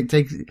up. It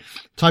takes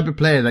type of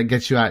player that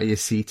gets you out of your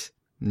seat,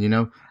 you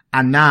know,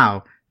 and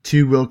now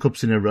 2 World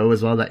Cups in a row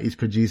as well that he's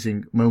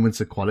producing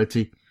moments of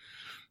quality.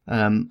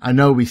 I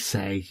know we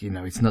say, you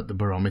know, it's not the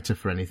barometer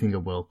for anything, a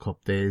World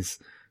Cup. There's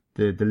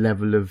the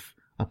level of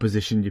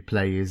opposition you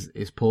play is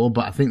poor,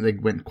 but I think they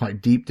went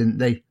quite deep, didn't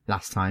they,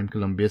 last time,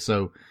 Colombia?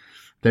 So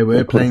they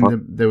were playing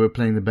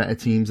the better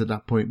teams at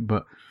that point,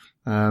 but,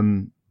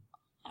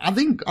 I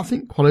think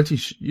quality,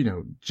 you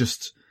know,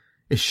 just,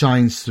 it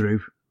shines through.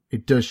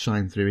 It does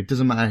shine through. It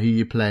doesn't matter who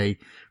you play.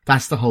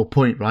 That's the whole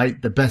point,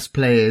 right? The best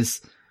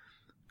players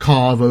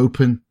carve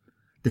open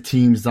the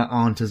teams that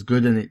aren't as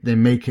good, and they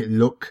make it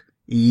look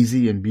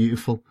easy and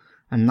beautiful.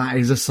 And that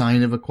is a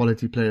sign of a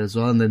quality player as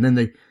well. And then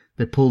they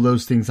pull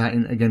those things out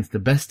against the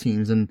best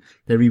teams, and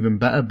they're even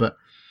better. But,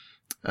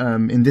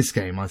 in this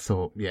game, I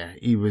thought, yeah,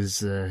 he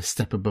was a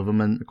step above him,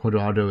 and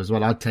Cuadrado as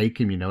well. I'd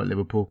take him, you know, at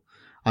Liverpool.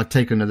 I'd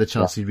take another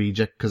Chelsea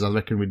reject, because I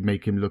reckon we'd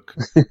make him look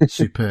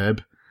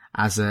superb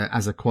as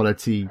a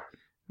quality,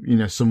 you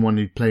know, someone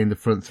who'd play in the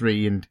front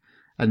three and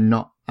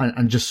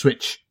just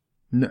switch.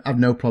 Have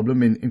no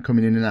problem in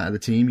coming in and out of the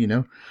team, you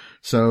know.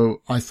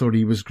 So I thought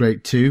he was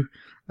great too.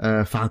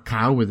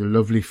 Falcao with a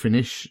lovely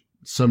finish.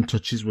 Some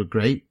touches were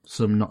great,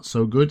 some not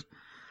so good.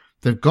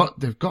 They've got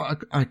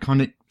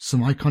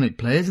some iconic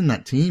players in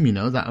that team, you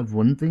know, that have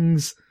won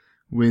things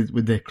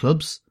with their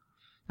clubs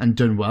and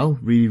done well,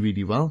 really,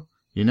 really well.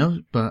 You know,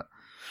 but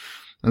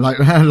like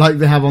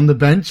they have on the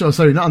bench, or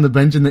sorry, not on the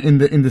bench,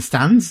 in the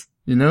stands,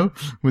 you know,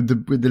 with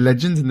the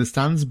legends in the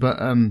stands. But,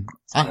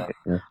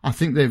 I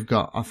think they've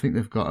got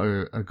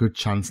a good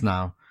chance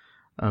now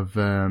of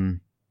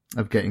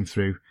getting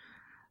through,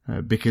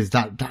 because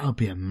that'll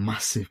be a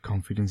massive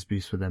confidence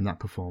boost for them, that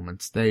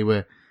performance. They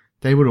were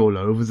all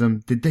over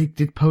them.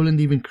 Did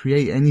Poland even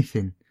create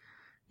anything,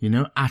 you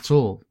know, at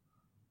all?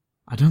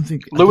 I don't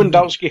think.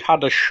 Lewandowski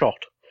had a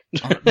shot.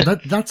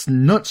 That's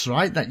nuts,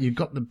 right? That you've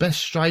got the best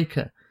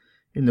striker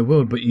in the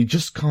world, but you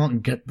just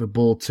can't get the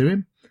ball to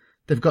him.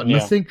 They've got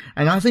nothing.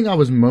 And I think I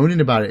was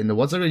moaning about it in the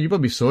WhatsApp. You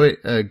probably saw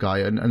it,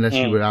 Guy, unless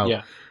you were out.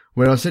 Yeah.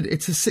 Where I said,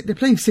 they're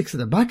playing 6 at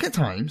the back at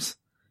times.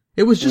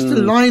 It was just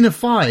a line of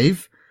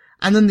 5,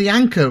 and then the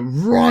anchor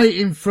right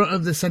in front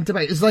of the centre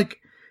back. It's like,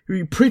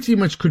 we pretty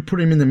much could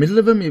put him in the middle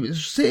of him. He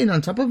was sitting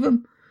on top of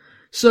him.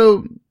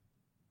 So,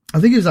 I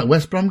think it was that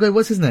West Brom guy.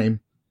 What's his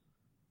name?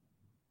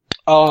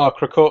 Oh,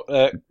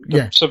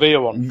 the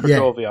Sevilla one,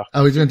 Cracovia. Yeah.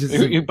 I was going to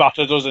say, who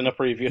battered us in a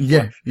previous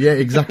life. Yeah,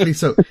 exactly.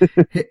 So,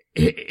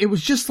 it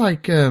was just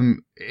like,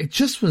 it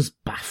just was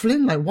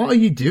baffling. Like, what are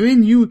you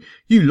doing? You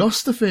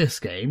lost the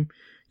first game.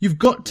 You've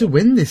got to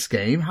win this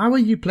game. How are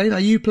you playing?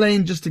 Are you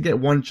playing just to get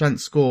one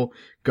chance score,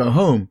 go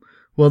home?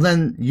 Well,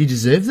 then you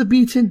deserve the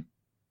beating.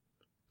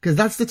 Because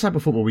that's the type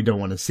of football we don't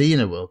want to see in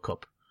a World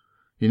Cup.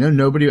 You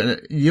know,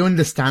 you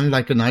understand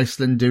like an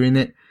Iceland doing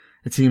it,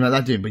 a team like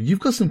that doing, but you've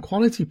got some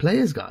quality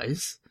players,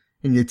 guys,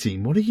 in your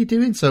team. What are you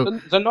doing? So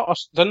they're not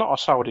a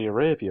Saudi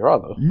Arabia, are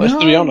they?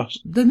 Let's be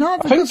honest. They're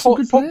not. I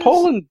think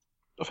Poland.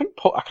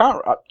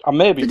 I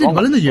may be They did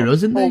well in the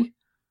Euros, didn't they?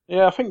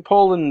 Yeah, I think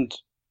Poland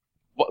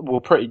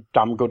were pretty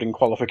damn good in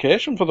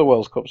qualification for the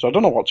World Cup. So I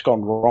don't know what's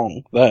gone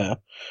wrong there.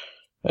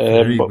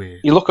 But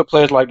weird. You look at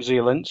players like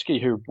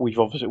Zielinski, who we've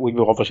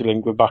obviously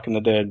linked with back in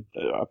the day.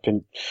 I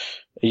think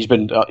he's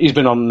been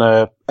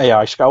on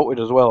AI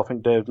Scouted as well. I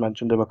think Dave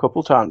mentioned him a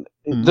couple of times.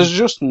 There's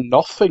just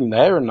nothing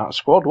there in that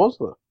squad, was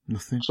there?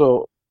 Nothing.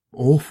 So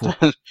awful.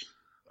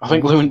 I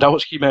think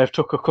Lewandowski may have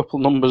took a couple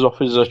numbers off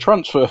his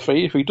transfer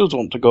fee if he does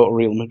want to go to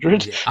Real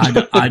Madrid.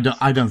 Yeah,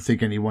 I don't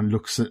think anyone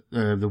looks at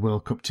the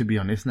World Cup, to be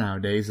honest,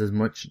 nowadays as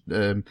much.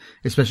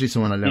 Especially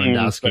someone like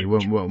Lewandowski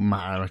won't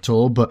matter at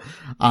all. But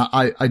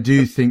I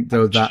do think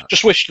though that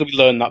just wish we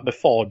learned that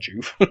before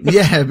Juve.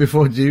 Yeah,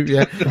 before Juve.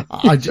 Yeah,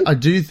 I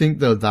do think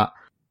though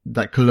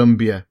that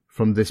Colombia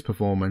from this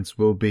performance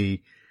will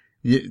be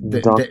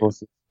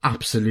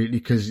absolutely,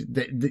 because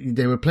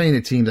they were playing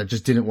a team that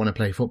just didn't want to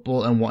play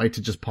football and wanted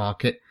to just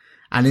park it.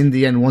 And in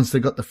the end, once they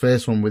got the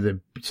first one with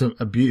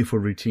a beautiful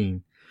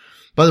routine.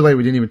 By the way,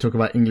 we didn't even talk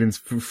about England's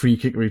free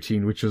kick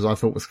routine, which I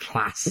thought was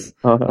class.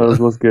 Oh, that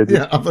was good.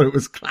 Yeah, I thought it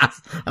was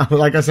class.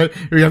 Like I said,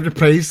 we have to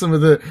praise some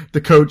of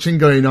the coaching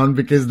going on,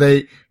 because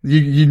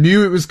you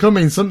knew it was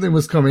coming, something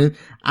was coming,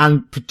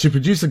 and to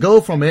produce a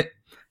goal from it,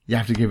 you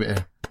have to give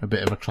it a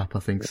bit of a clap, I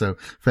think. So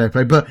fair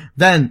play. But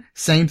then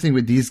same thing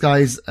with these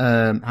guys.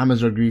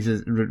 James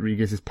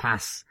Rodriguez's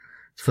pass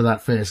for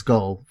that first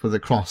goal, for the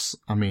cross.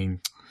 I mean,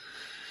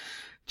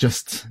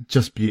 just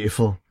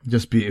beautiful, and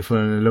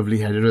a lovely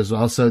header as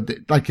well. So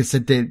like I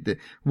said,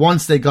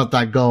 once they got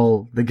that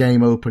goal, the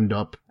game opened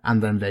up,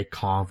 and then they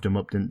carved them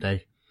up, didn't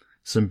they?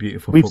 Some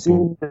beautiful football. We've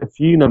seen a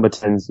few number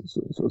 10s.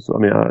 So I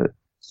mean,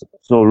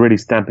 so really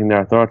stamping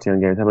their authority on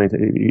games. I mean,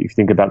 if you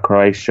think about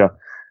Croatia,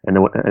 and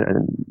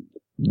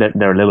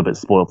they're a little bit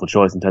spoiled for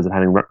choice in terms of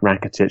having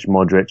Rakitic,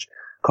 Modric,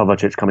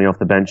 Kovacic coming off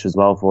the bench as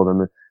well for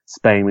them.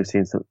 Spain, we've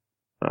seen some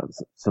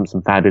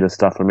fabulous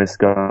stuff from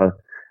Isco.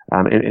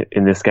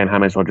 in this game,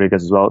 James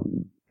Rodriguez as well,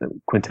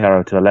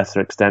 Quintero to a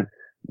lesser extent.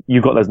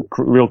 You've got those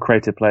real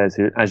creative players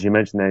who, as you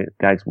mentioned,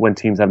 guys, when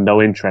teams have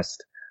no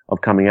interest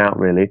of coming out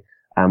really,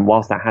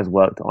 whilst that has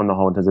worked on the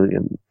whole in terms of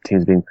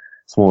teams being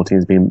smaller,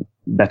 teams being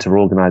better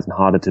organised and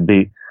harder to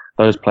beat,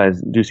 those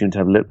players do seem to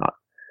have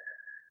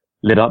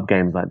lit up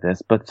games like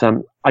this. But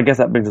I guess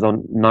that brings us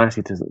on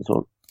nicely to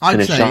sort of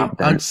finish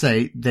up. I'd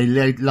say they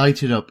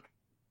light it up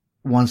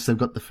once they've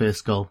got the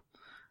first goal,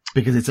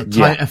 because it's a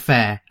tight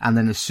affair, and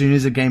then as soon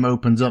as the game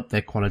opens up,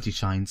 their quality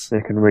shines. They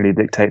can really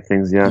dictate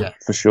things,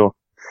 for sure.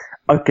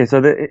 Okay,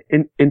 so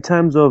in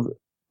terms of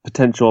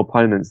potential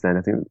opponents, then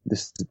I think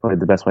this is probably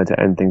the best way to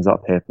end things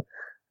up here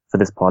for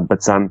this pod.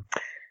 But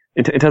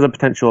in terms of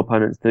potential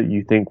opponents that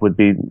you think would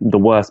be the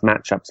worst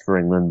matchups for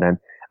England, then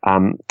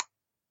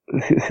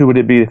who would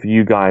it be for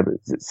you, Guy?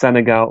 Is it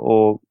Senegal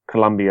or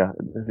Colombia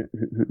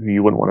who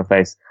you wouldn't want to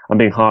face? I'm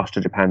being harsh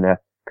to Japan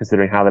there,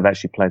 considering how they've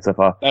actually played so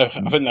far. I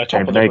think they're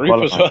top of the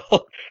group as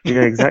well.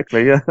 Yeah,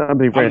 exactly. Yeah, I'm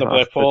being very harsh. And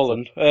they play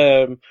Poland.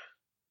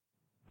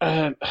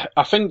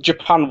 I think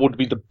Japan would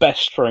be the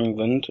best for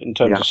England in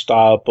terms of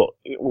style, but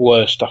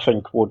worst, I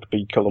think, would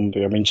be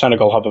Colombia. I mean,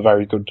 Senegal have a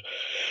very good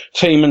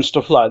team and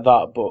stuff like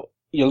that, but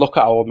you look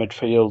at our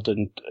midfield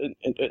and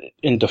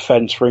in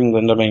defence for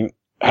England, I mean,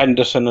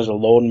 Henderson as a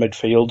lone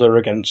midfielder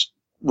against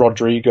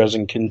Rodriguez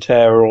and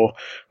Quintero,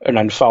 and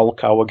then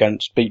Falcao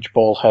against Beach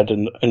Ball Head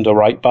and the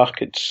right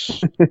back.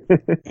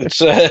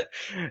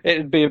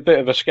 It'd be a bit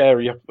of a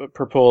scary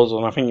proposal.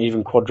 And I think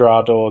even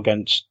Cuadrado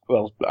against,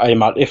 well,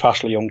 if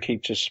Ashley Young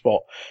keeps his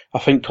spot, I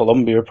think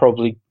Colombia are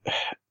probably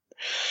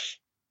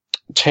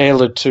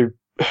tailored to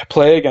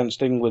play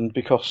against England,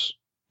 because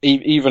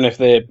even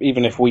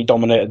if we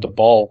dominated the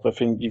ball, I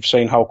think you've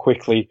seen how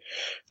quickly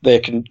they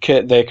can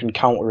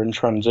counter in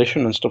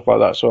transition and stuff like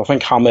that. So I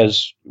think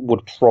James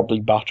would probably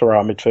batter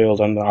our midfield,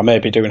 and I may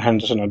be doing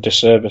Henderson a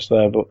disservice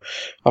there, but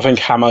I think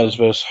James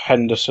versus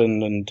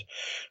Henderson and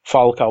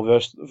Falcao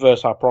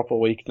versus our proper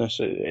weakness,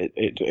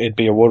 it'd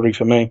be a worry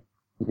for me.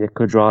 Yeah,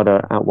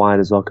 Cuadrado out wide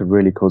as well could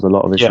really cause a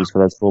lot of issues for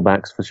those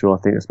fullbacks, for sure. I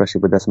think,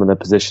 especially with some of their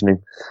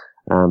positioning,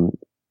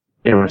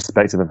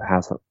 irrespective of how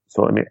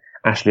I mean,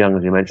 Ashley Young,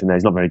 as you mentioned there,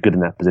 he's not very good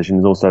in that position.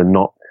 He's also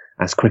not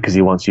as quick as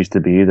he once used to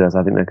be either. So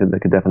I think they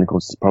could definitely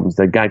cause problems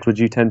there. Gags, would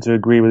you tend to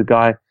agree with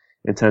Guy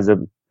in terms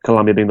of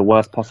Colombia being the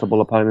worst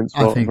possible opponents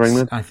for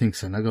England? I think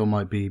Senegal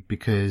might be,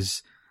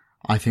 because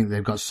I think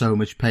they've got so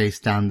much pace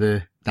down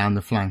the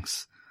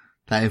flanks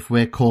that if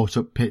we're caught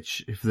up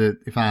pitch,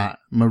 if our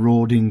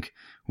marauding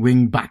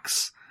wing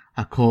backs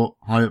are caught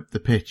high up the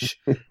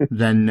pitch,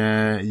 then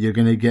you're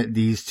going to get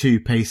these two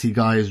pacey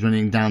guys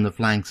running down the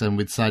flanks, and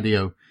with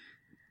Sadio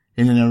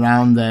in and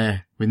around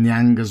there, with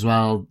Nyang as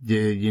well,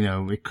 you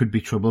know, it could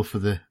be trouble for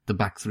the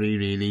back three,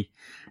 really.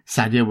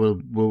 Sadio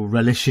will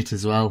relish it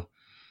as well,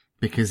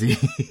 because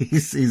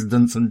he's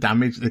done some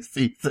damage this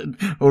season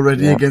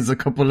already against a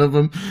couple of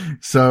them.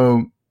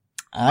 So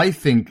I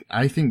think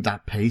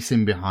that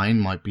pacing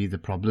behind might be the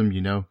problem,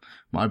 you know,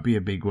 might be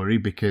a big worry,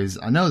 because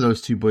I know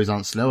those two boys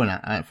aren't slow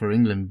for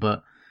England,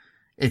 but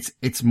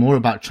it's more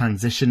about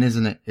transition,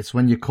 isn't it? It's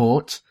when you're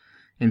caught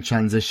in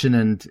transition,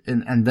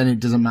 and then it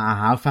doesn't matter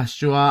how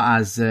fast you are,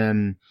 as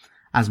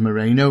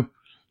Moreno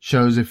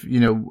shows. If,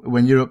 you know,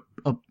 when you're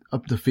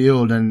up the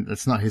field, and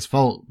it's not his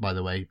fault, by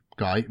the way,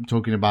 Guy, I'm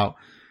talking about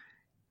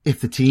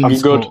if the team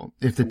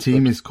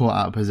is caught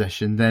out of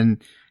possession, then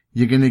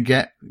you're going to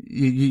get,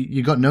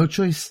 you got no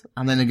choice.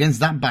 And then against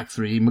that back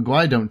three,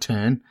 Maguire don't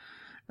turn.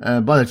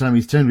 By the time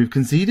he's turned, we've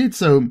conceded.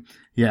 So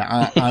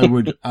yeah,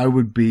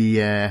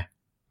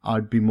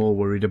 I'd be more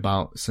worried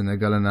about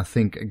Senegal. And I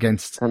think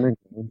against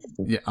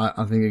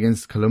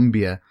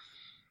Colombia,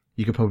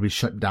 you could probably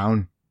shut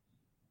down,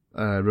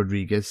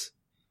 Rodriguez.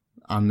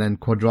 And then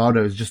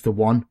Cuadrado is just a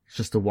one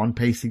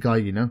pacey guy,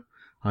 you know,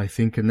 I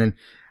think. And then,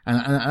 and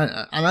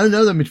I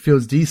know the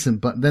midfield's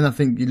decent, but then I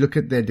think you look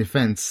at their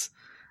defense,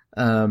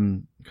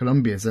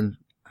 Colombia's, and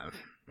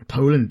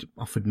Poland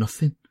offered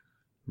nothing,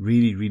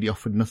 really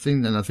offered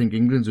nothing. And I think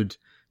England's would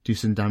do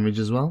some damage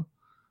as well.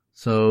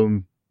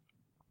 So,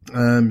 I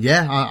don't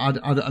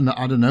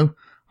know.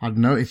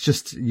 It's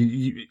just,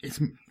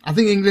 I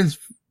think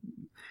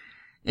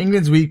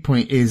England's weak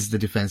point is the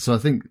defense. So I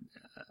think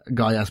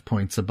Guy has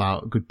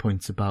good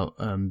points about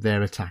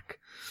their attack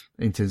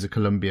in terms of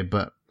Colombia,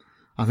 but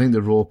I think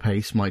the raw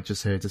pace might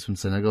just hurt us from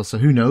Senegal. So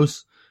who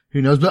knows?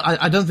 But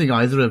I don't think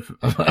either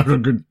are a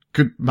good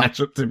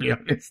matchup, to be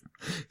honest.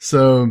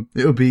 So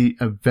it'll be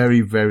a very,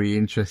 very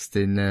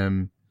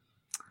interesting,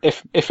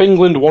 If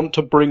England want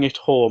to bring it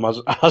home,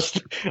 as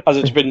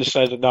it's been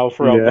said now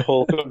throughout the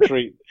whole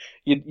country,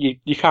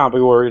 you can't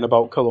be worrying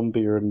about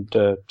Colombia and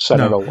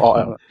Senegal,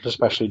 or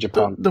especially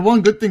Japan. The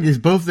one good thing is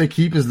both their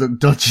keepers look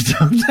dodgy,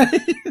 don't they?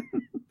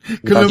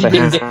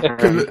 Colombia's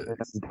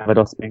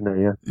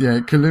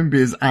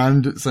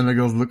and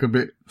Senegal's look a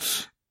bit.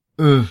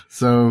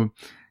 So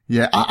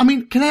yeah, I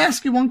mean, can I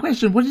ask you one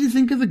question? What did you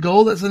think of the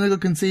goal that Senegal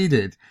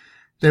conceded?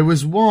 There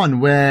was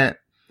one where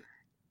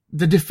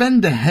the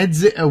defender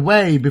heads it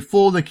away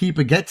before the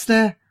keeper gets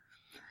there.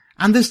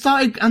 And they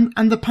started,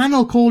 and the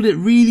panel called it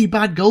really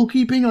bad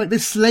goalkeeping, like they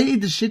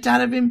slated the shit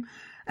out of him.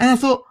 And I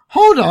thought,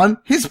 hold on,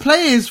 his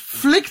players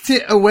flicked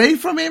it away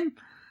from him.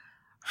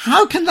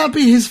 How can that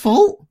be his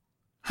fault?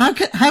 How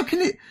can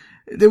it,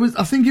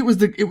 I think it was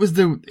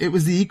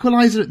the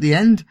equalizer at the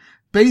end.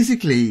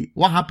 Basically,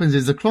 what happens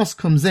is the cross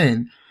comes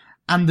in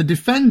and the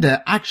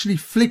defender actually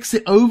flicks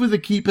it over the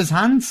keeper's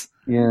hands.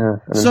 Yeah.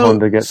 Then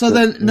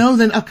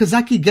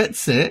Okazaki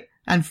gets it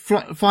and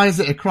fires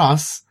it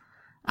across,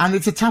 and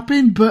it's a tap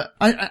in. But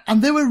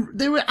they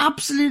were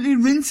absolutely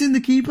rinsing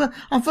the keeper.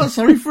 I felt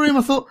sorry for him.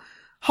 I thought,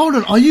 hold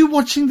on, are you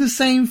watching the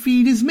same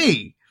feed as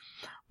me?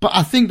 But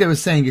I think they were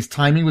saying his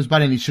timing was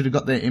bad and he should have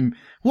got there.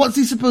 What's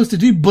he supposed to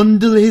do?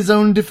 Bundle his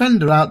own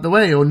defender out the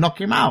way or knock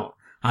him out?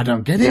 I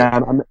don't get it. Yeah,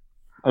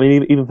 I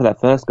mean, even for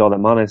that first goal that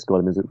Mane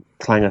scored, it was a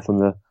clanger from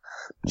the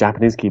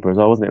Japanese keeper as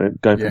well, wasn't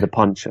it? Going for the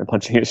punch and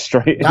punching it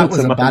straight into Mane. That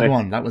was a bad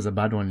one. That was a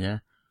bad one, yeah.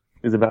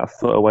 It was about a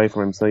foot away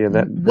from him, so yeah.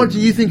 What do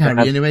you think,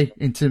 Harry, anyway,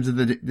 in terms of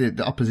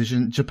the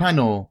opposition? Japan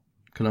or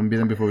Colombia,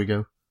 then, before we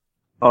go?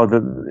 Oh,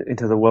 in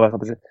terms of worst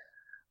opposition.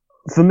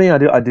 For me, I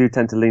do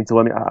tend to lean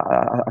toward.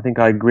 I think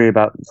I agree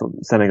about sort of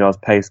Senegal's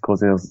pace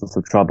causing us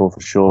some trouble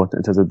for sure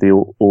in terms of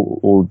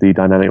all the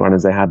dynamic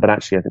runners they had. But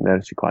actually, I think they're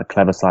actually quite a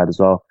clever side as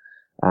well.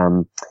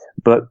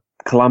 But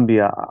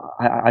Colombia,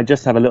 I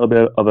just have a little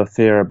bit of a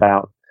fear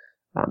about,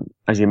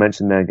 as you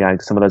mentioned there,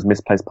 Gag, some of those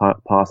misplaced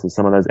passes,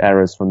 some of those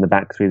errors from the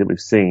back three that we've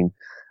seen.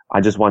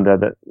 I just wonder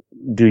that,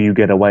 do you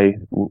get away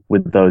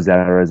with those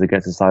errors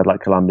against a side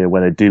like Colombia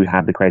where they do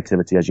have the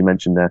creativity, as you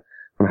mentioned there,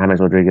 from James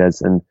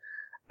Rodriguez and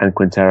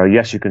Quintero?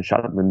 Yes, you can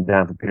shut them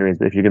down for periods,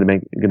 but if you're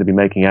going to be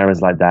making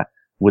errors like that,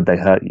 would they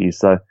hurt you?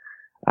 So,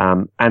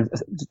 and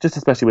just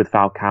especially with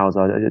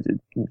Falcao,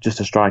 just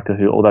a striker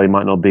who, although he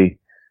might not be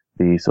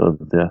the sort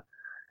of the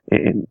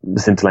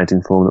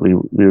scintillating form that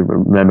we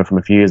remember from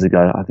a few years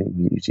ago, I think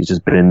he's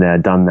just been there,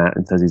 done that,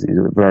 and says he's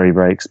a very,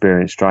 very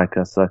experienced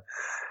striker. So,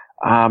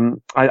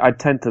 I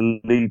tend to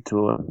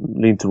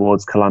lean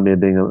towards Colombia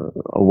being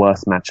a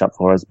worse matchup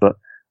for us, but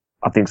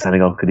I think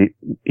Senegal could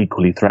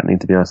equally threatening,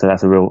 to be honest. So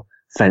that's a real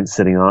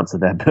fence-sitting answer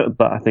there.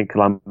 But I think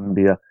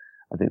Colombia,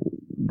 I think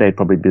they'd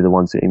probably be the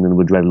ones that England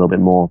would dread a little bit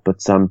more.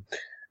 But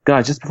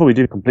guys, just before we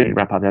do completely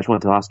wrap up there, I just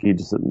wanted to ask you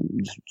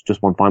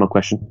just one final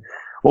question.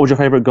 What was your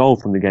favourite goal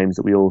from the games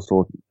that we all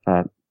saw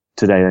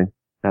today?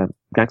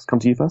 Gags, come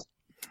to you first.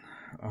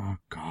 Oh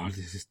God,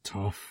 this is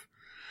tough,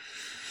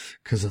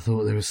 because I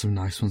thought there were some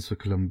nice ones for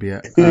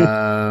Colombia.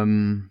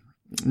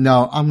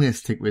 No, I'm going to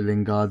stick with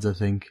Lingard's, I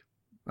think.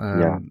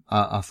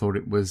 I thought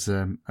it was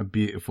a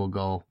beautiful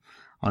goal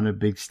on a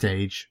big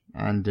stage,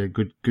 and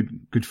good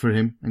for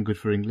him and good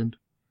for England.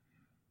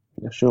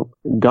 Yeah, sure.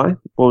 Guy,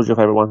 what was your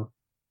favourite one?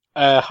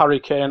 Harry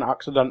Kane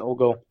accidental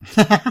goal.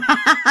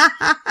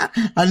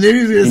 I knew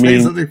he was going to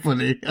say something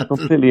funny.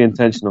 Completely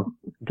intentional.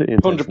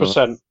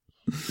 100%.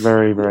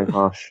 Very, very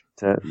harsh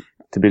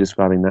to be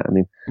describing that. I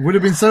mean, it would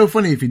have been so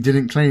funny if he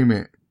didn't claim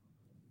it.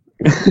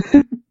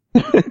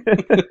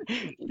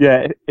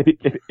 Yeah,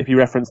 if you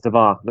referenced the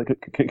VAR,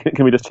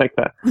 can we just check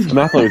that? I mean,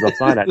 I thought he was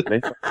offside,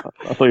 actually.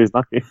 I thought he was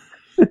lucky.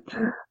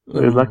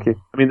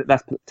 I mean,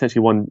 that's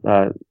potentially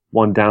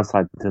one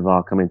downside to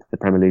VAR coming to the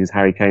Premier League, is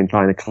Harry Kane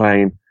trying to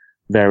claim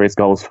various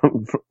goals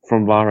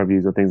from VAR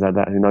reviews or things like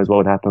that. Who knows what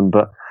would happen?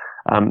 But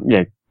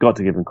got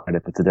to give him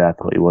credit for today. I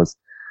thought he was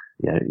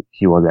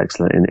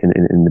excellent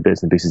in the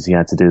bits and pieces he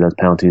had to do. Those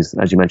penalties,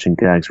 as you mentioned,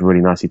 Gags,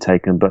 really nicely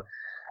taken. But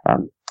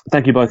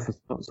thank you both for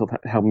sort of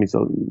helping me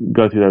sort of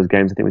go through those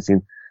games. I think we've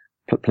seen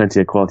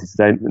plenty of quality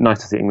today. Nice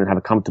to see England have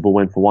a comfortable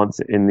win for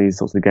once in these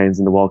sorts of games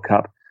in the World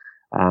Cup.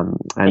 I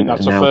think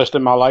that's the first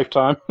in my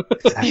lifetime.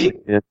 Exactly.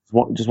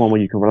 Just one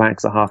where you can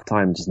relax at half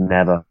time. Just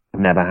never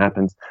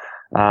happens.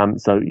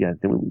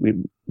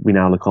 We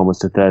now look onwards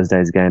to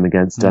Thursday's game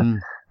against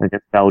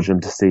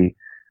Belgium to see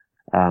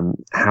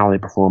how they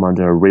perform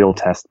under a real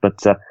test. But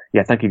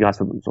thank you guys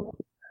for sort of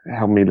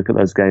helping me look at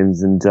those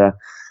games, and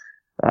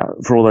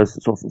for all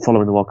those sort of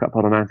following the World Cup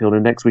on Anfield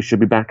Index. We should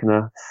be back in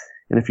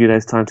a few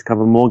days' time to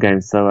cover more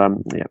games.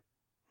 So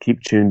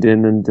keep tuned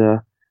in, and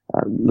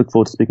look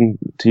forward to speaking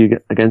to you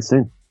again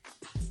soon.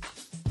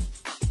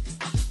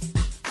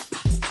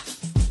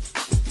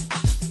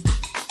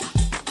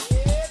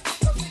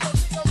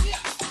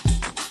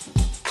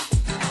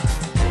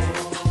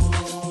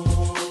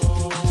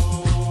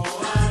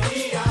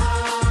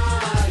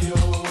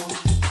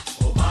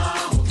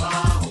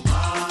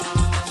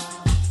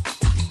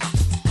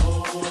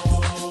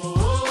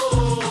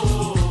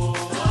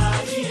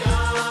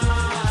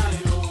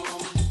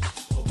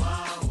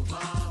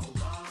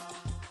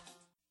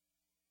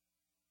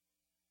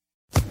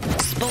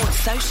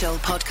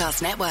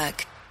 Podcast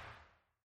Network.